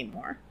dog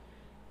anymore.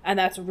 And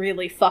that's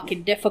really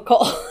fucking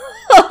difficult.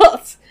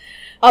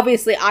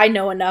 Obviously I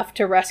know enough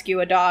to rescue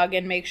a dog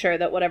and make sure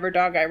that whatever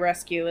dog I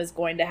rescue is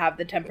going to have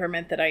the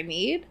temperament that I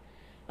need.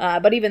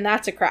 But even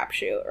that's a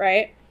crapshoot,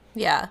 right?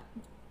 Yeah.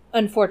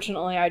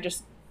 Unfortunately, I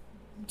just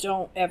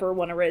don't ever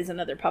want to raise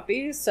another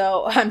puppy,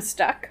 so I'm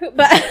stuck.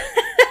 But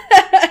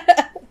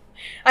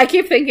I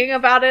keep thinking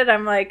about it.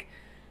 I'm like,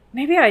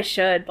 maybe I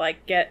should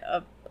like get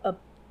a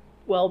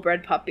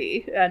well-bred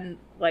puppy and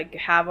like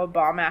have a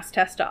bomb-ass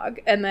test dog.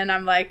 And then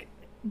I'm like,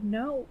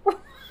 no.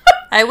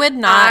 I would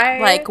not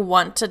like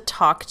want to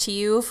talk to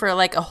you for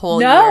like a whole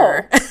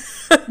year.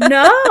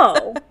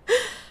 No.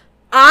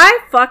 I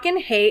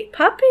fucking hate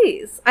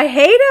puppies. I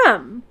hate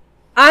them.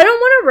 I don't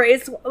want to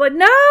raise, like,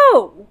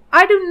 no,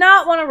 I do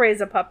not want to raise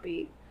a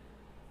puppy.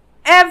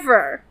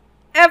 Ever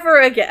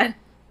again.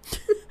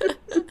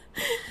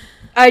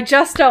 I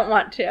just don't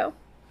want to.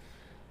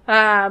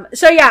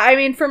 So yeah, I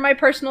mean, from my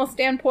personal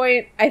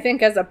standpoint, I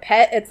think as a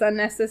pet, it's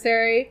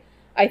unnecessary.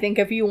 I think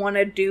if you want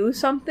to do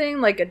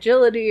something like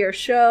agility or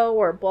show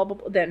or blah, blah,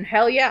 blah, then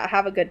hell yeah,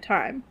 have a good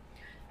time.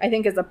 I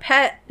think as a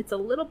pet, it's a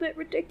little bit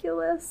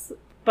ridiculous,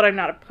 but I'm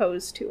not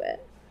opposed to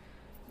it.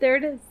 There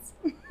it is.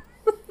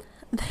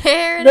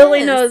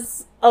 Lily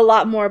knows a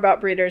lot more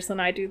about breeders than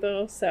I do,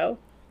 though, so.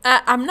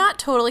 I'm not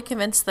totally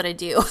convinced that I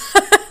do.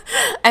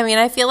 I mean,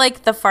 I feel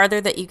like the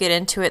farther that you get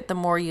into it, the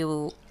more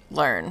you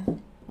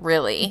learn,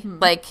 really. Mm-hmm.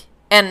 Like,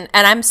 and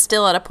I'm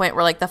still at a point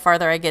where, like, the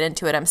farther I get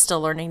into it, I'm still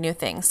learning new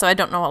things. So I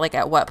don't know, like,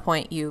 at what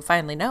point you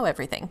finally know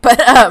everything. But,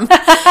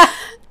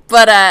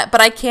 but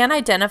I can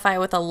identify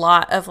with a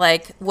lot of,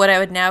 like, what I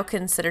would now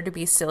consider to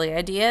be silly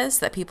ideas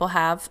that people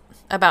have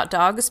about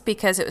dogs,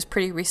 because it was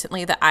pretty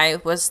recently that I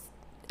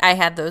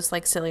had those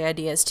like silly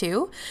ideas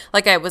too.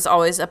 Like I was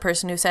always a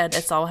person who said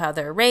it's all how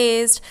they're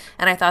raised,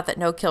 and I thought that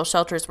no-kill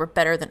shelters were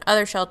better than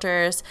other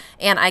shelters,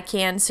 and I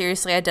can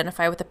seriously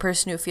identify with the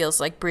person who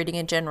feels like breeding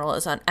in general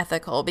is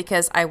unethical,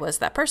 because I was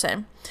that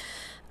person.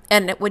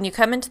 And when you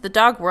come into the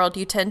dog world,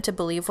 you tend to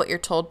believe what you're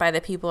told by the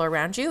people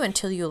around you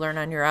until you learn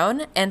on your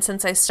own. And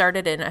since I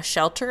started in a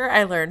shelter,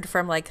 I learned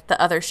from like the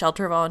other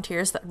shelter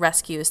volunteers that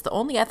rescue is the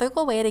only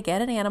ethical way to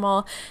get an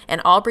animal,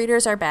 and all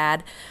breeders are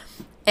bad.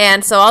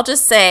 And so I'll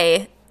just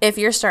say, If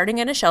you're starting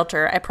in a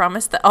shelter, I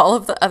promise that all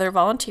of the other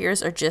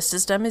volunteers are just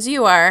as dumb as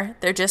you are.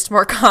 They're just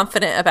more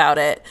confident about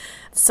it.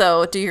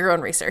 So do your own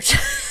research.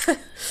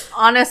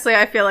 Honestly,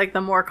 I feel like the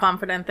more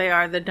confident they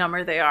are, the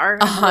dumber they are.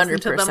 100%. Listen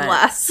to them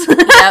less.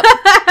 Yep.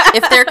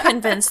 If they're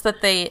convinced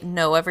that they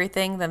know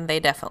everything, then they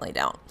definitely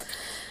don't.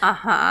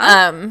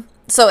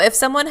 So if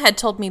someone had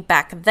told me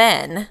back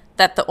then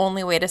that the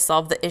only way to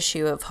solve the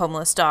issue of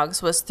homeless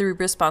dogs was through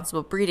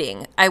responsible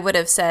breeding, I would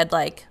have said,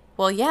 like,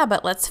 well, yeah,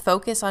 but let's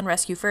focus on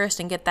rescue first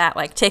and get that,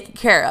 like, taken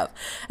care of,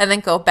 and then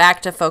go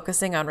back to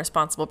focusing on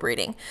responsible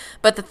breeding.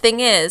 But the thing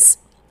is,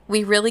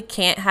 we really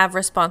can't have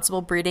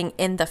responsible breeding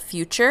in the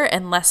future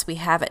unless we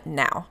have it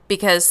now,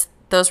 because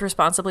those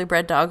responsibly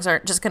bred dogs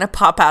aren't just going to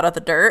pop out of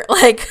the dirt,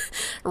 like,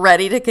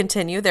 ready to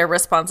continue their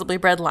responsibly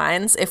bred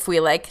lines if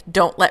we, like,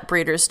 don't let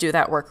breeders do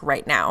that work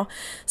right now.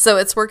 So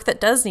it's work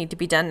that does need to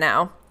be done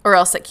now, or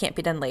else it can't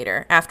be done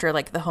later after,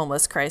 like, the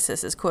homeless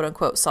crisis is quote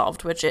unquote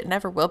solved, which it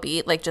never will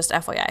be, like, just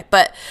FYI.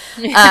 But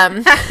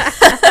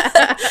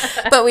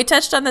but we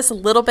touched on this a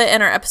little bit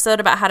in our episode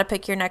about how to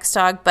pick your next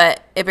dog,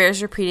 but it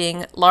bears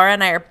repeating. Laura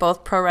and I are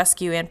both pro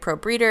rescue and pro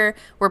breeder.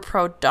 We're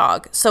pro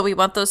dog. So we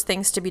want those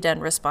things to be done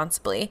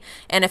responsibly.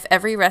 And if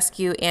every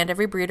rescue and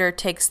every breeder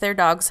takes their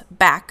dogs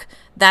back,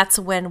 that's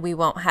when we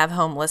won't have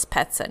homeless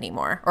pets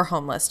anymore, or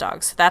homeless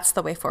dogs. That's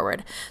the way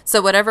forward.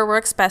 So whatever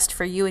works best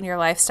for you and your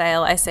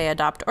lifestyle, I say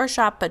adopt or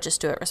shop, but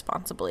just do it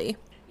responsibly.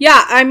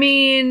 Yeah, I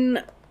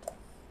mean,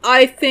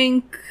 I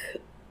think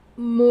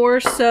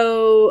more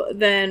so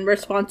than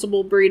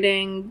responsible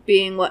breeding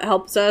being what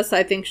helps us,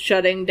 I think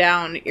shutting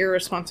down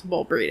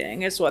irresponsible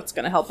breeding is what's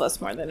going to help us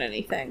more than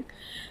anything.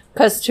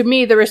 Because to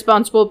me, the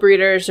responsible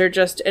breeders are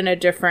just in a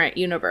different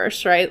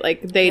universe, right?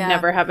 Like, they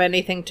never have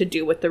anything to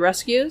do with the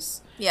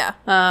rescues. Yeah.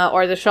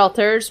 Or the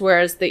shelters,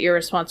 whereas the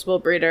irresponsible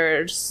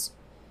breeders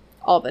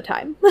all the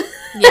time.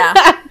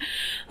 Yeah.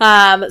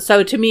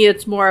 So to me,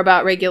 it's more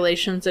about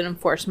regulations and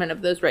enforcement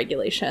of those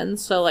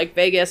regulations. So, like,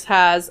 Vegas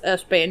has a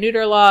spay and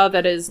neuter law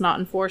that is not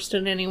enforced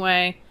in any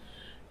way.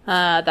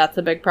 That's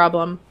a big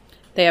problem.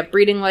 They have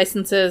breeding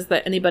licenses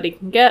that anybody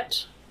can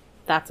get.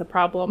 That's a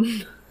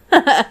problem.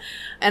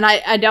 And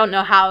I don't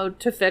know how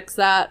to fix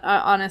that,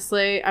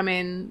 honestly. I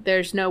mean,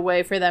 there's no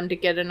way for them to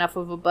get enough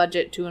of a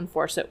budget to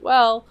enforce it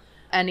well.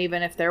 And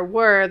even if there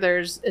were,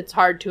 it's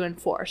hard to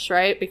enforce,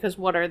 right? Because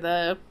what are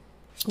the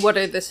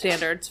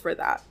standards for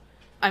that?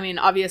 I mean,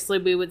 obviously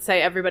we would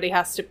say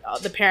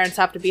the parents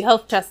have to be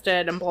health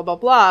tested and blah, blah,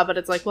 blah. But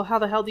it's like, well, how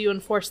the hell do you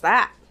enforce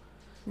that?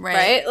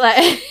 Right?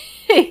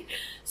 Like,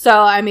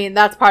 so, I mean,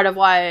 that's part of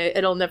why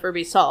it'll never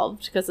be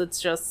solved. Because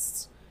it's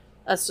just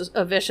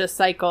a vicious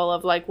cycle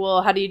of like,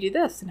 well, how do you do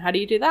this? And how do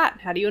you do that?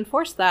 And how do you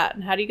enforce that?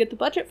 And how do you get the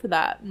budget for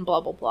that? And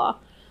blah, blah, blah.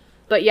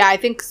 But yeah, I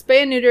think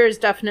spay and neuter is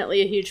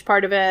definitely a huge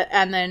part of it.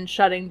 And then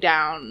shutting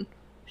down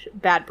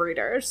bad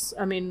breeders.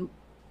 I mean,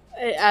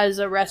 as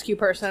a rescue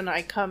person,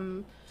 I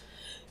come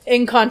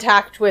in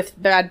contact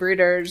with bad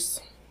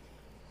breeders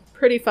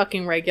pretty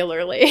fucking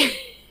regularly.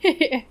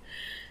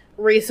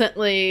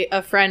 Recently,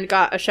 a friend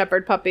got a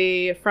shepherd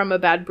puppy from a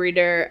bad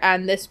breeder,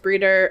 and this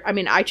breeder, I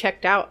mean, I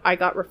checked out. I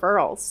got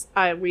referrals.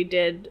 We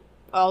did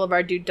all of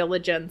our due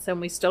diligence,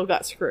 and we still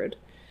got screwed.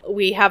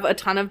 We have a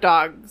ton of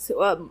dogs.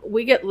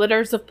 We get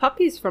litters of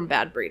puppies from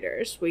bad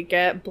breeders. We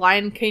get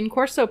blind Cane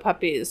Corso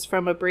puppies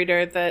from a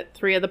breeder that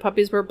 3 of the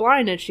puppies were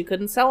blind, and she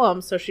couldn't sell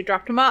them, so she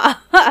dropped them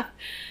off.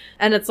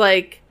 And it's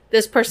like,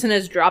 this person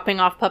is dropping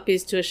off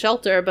puppies to a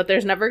shelter, but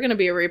there's never going to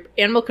be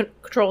animal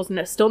control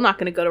is still not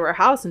going to go to her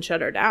house and shut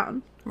her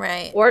down.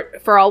 Right. Or,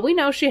 for all we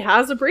know, she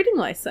has a breeding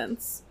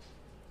license.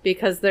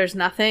 Because there's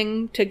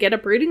nothing to get a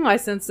breeding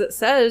license that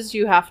says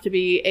you have to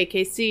be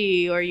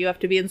AKC or you have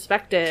to be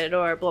inspected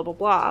or blah, blah,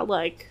 blah.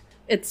 Like,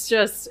 it's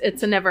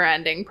a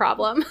never-ending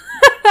problem.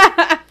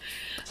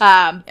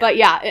 But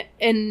yeah,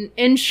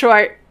 in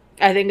short,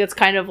 I think it's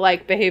kind of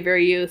like behavior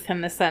youth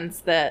in the sense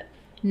that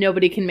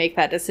nobody can make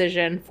that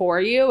decision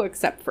for you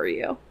except for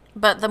you.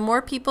 But the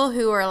more people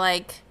who are,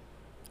 like,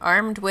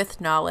 armed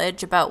with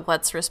knowledge about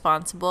what's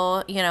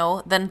responsible, you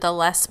know, then the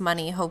less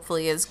money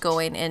hopefully is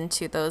going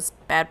into those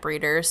bad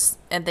breeders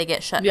and they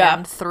get shut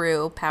down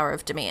through power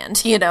of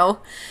demand, you know?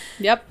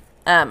 Yep.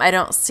 I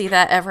don't see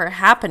that ever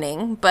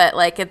happening, but,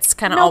 like, it's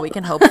kind of all we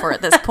can hope for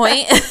at this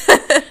point.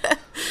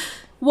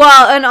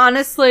 Well, and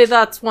honestly,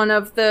 that's one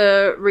of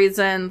the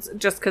reasons,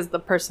 just because the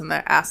person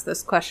that asked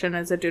this question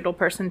is a doodle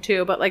person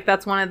too, but, like,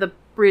 that's one of the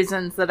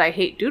reasons that I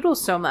hate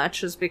doodles so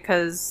much is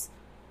because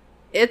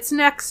it's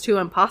next to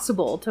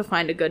impossible to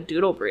find a good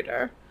doodle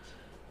breeder.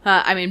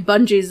 I mean,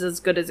 Bungie's as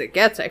good as it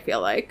gets, I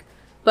feel like.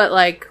 But,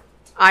 like,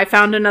 I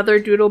found another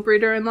doodle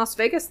breeder in Las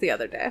Vegas the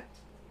other day.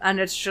 And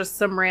it's just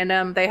some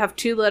random... They have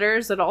 2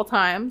 litters at all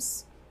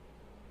times.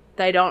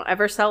 They don't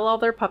ever sell all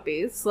their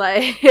puppies.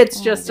 Like,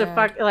 it's just a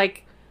fuck...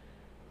 Like...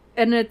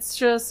 And it's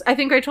just... I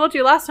think I told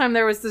you last time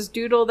there was this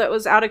doodle that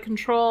was out of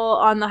control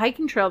on the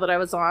hiking trail that I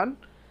was on.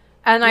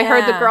 And I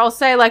heard the girl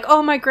say, like,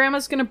 oh, my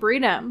grandma's gonna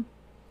breed him.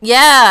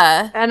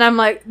 Yeah. And I'm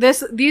like,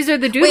 these are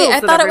the doodles. Wait, I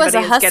thought it was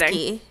a husky.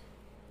 Getting.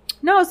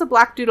 No, it was a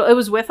black doodle. It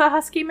was with a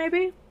husky,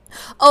 maybe?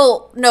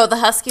 Oh, no, the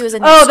husky was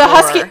in Oh, the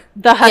husky was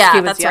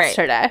that's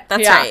yesterday. Right.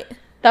 That's right.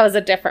 That was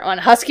a different one.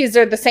 Huskies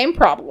are the same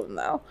problem,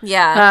 though.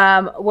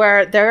 Yeah.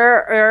 Where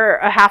there are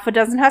a half a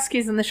dozen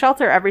huskies in the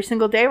shelter every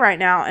single day right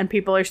now, and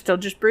people are still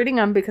just breeding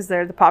them because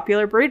they're the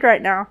popular breed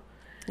right now.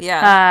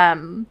 Yeah.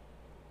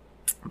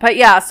 But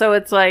yeah, so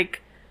it's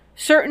like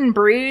certain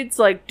breeds,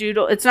 like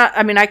Doodle, it's not,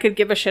 I mean, I could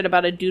give a shit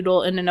about a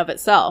Doodle in and of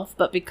itself,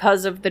 but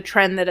because of the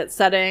trend that it's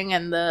setting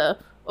and the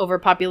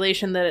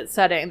overpopulation that it's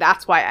setting,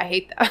 that's why I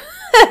hate them.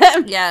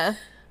 Yeah.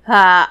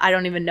 I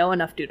don't even know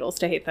enough Doodles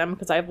to hate them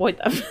because I avoid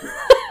them.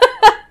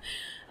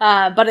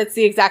 But it's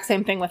the exact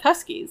same thing with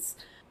Huskies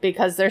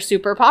because they're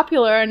super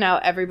popular and now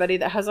everybody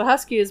that has a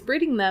Husky is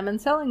breeding them and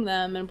selling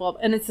them and blah.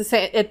 And it's the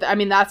same. I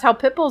mean, that's how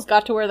pit bulls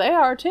got to where they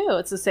are too.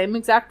 It's the same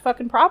exact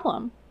fucking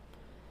problem.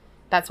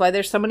 That's why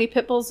there's so many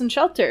pit bulls in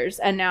shelters,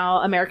 and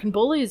now American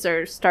bullies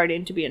are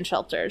starting to be in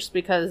shelters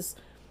because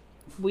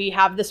we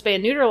have the spay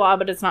and neuter law,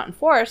 but it's not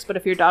enforced. But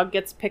if your dog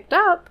gets picked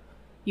up,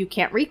 you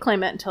can't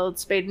reclaim it until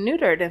it's spayed and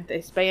neutered. If they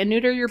spay and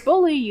neuter your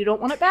bully, you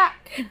don't want it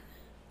back.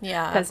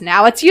 Yeah. Because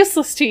now it's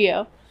useless to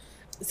you.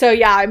 So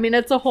yeah, I mean,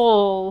 it's a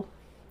whole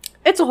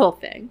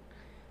thing.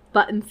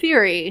 But in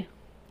theory,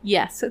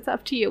 yes, it's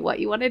up to you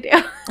what you want to do.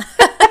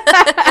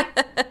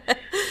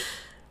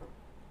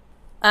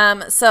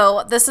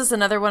 So this is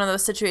another one of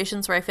those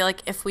situations where I feel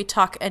like if we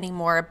talk any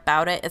more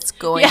about it, it's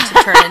going to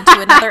turn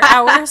into another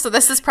hour. So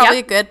this is probably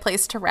a good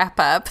place to wrap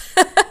up.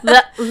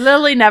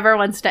 Lily never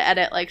wants to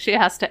edit like she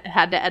had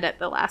to edit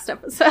the last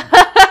episode.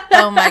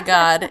 Oh my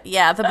God.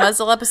 Yeah, the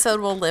muzzle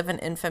episode will live in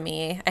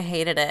infamy. I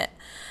hated it.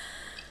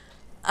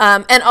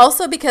 And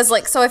also because,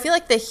 like, so I feel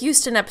like the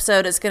Houston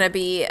episode is going to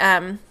be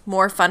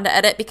more fun to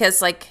edit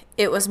because, like,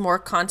 it was more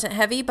content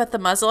heavy, but the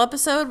muzzle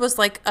episode was,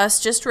 like, us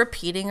just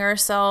repeating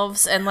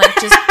ourselves and, like,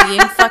 just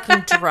being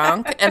fucking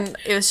drunk, and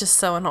it was just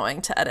so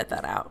annoying to edit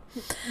that out.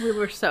 We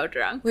were so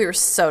drunk.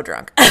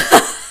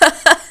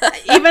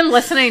 Even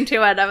listening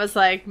to it, I was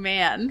like,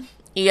 man.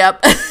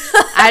 Yep.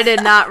 I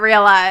did not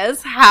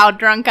realize how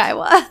drunk I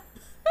was.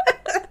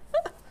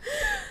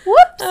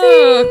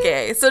 Whoopsie.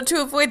 Okay, so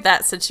to avoid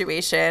that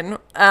situation,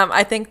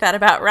 I think that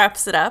about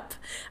wraps it up.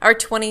 Our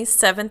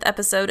 27th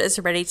episode is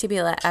ready to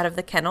be let out of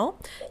the kennel.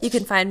 You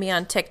can find me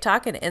on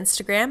TikTok and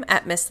Instagram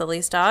at Miss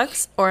Lily's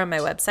Dogs, or on my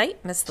website,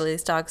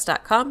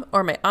 misslilysdogs.com,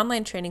 or my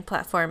online training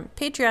platform,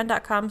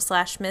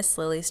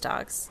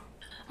 patreon.com/misslilysdogs.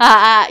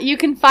 You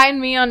can find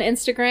me on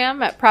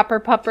Instagram at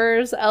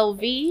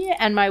properpupperslv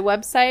and my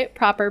website,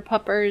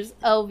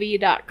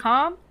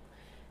 properpupperslv.com.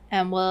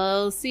 And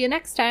we'll see you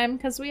next time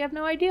because we have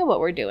no idea what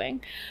we're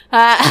doing. So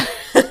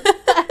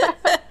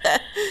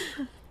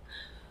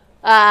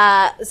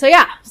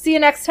yeah, see you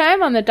next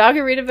time on the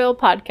Doggeritaville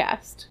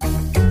podcast.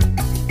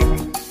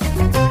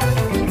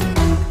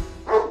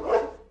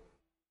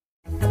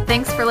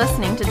 Thanks for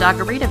listening to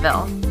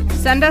Doggeritaville.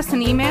 Send us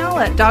an email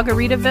at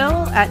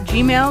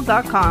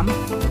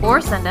doggeritaville@gmail.com. Or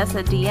send us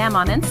a DM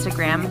on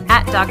Instagram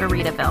at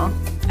Doggeritaville.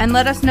 And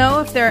let us know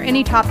if there are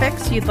any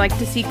topics you'd like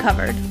to see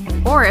covered.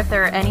 Or if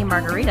there are any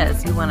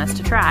margaritas you want us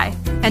to try.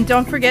 And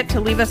don't forget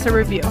to leave us a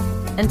review.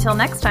 Until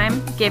next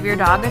time, give your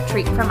dog a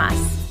treat from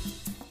us.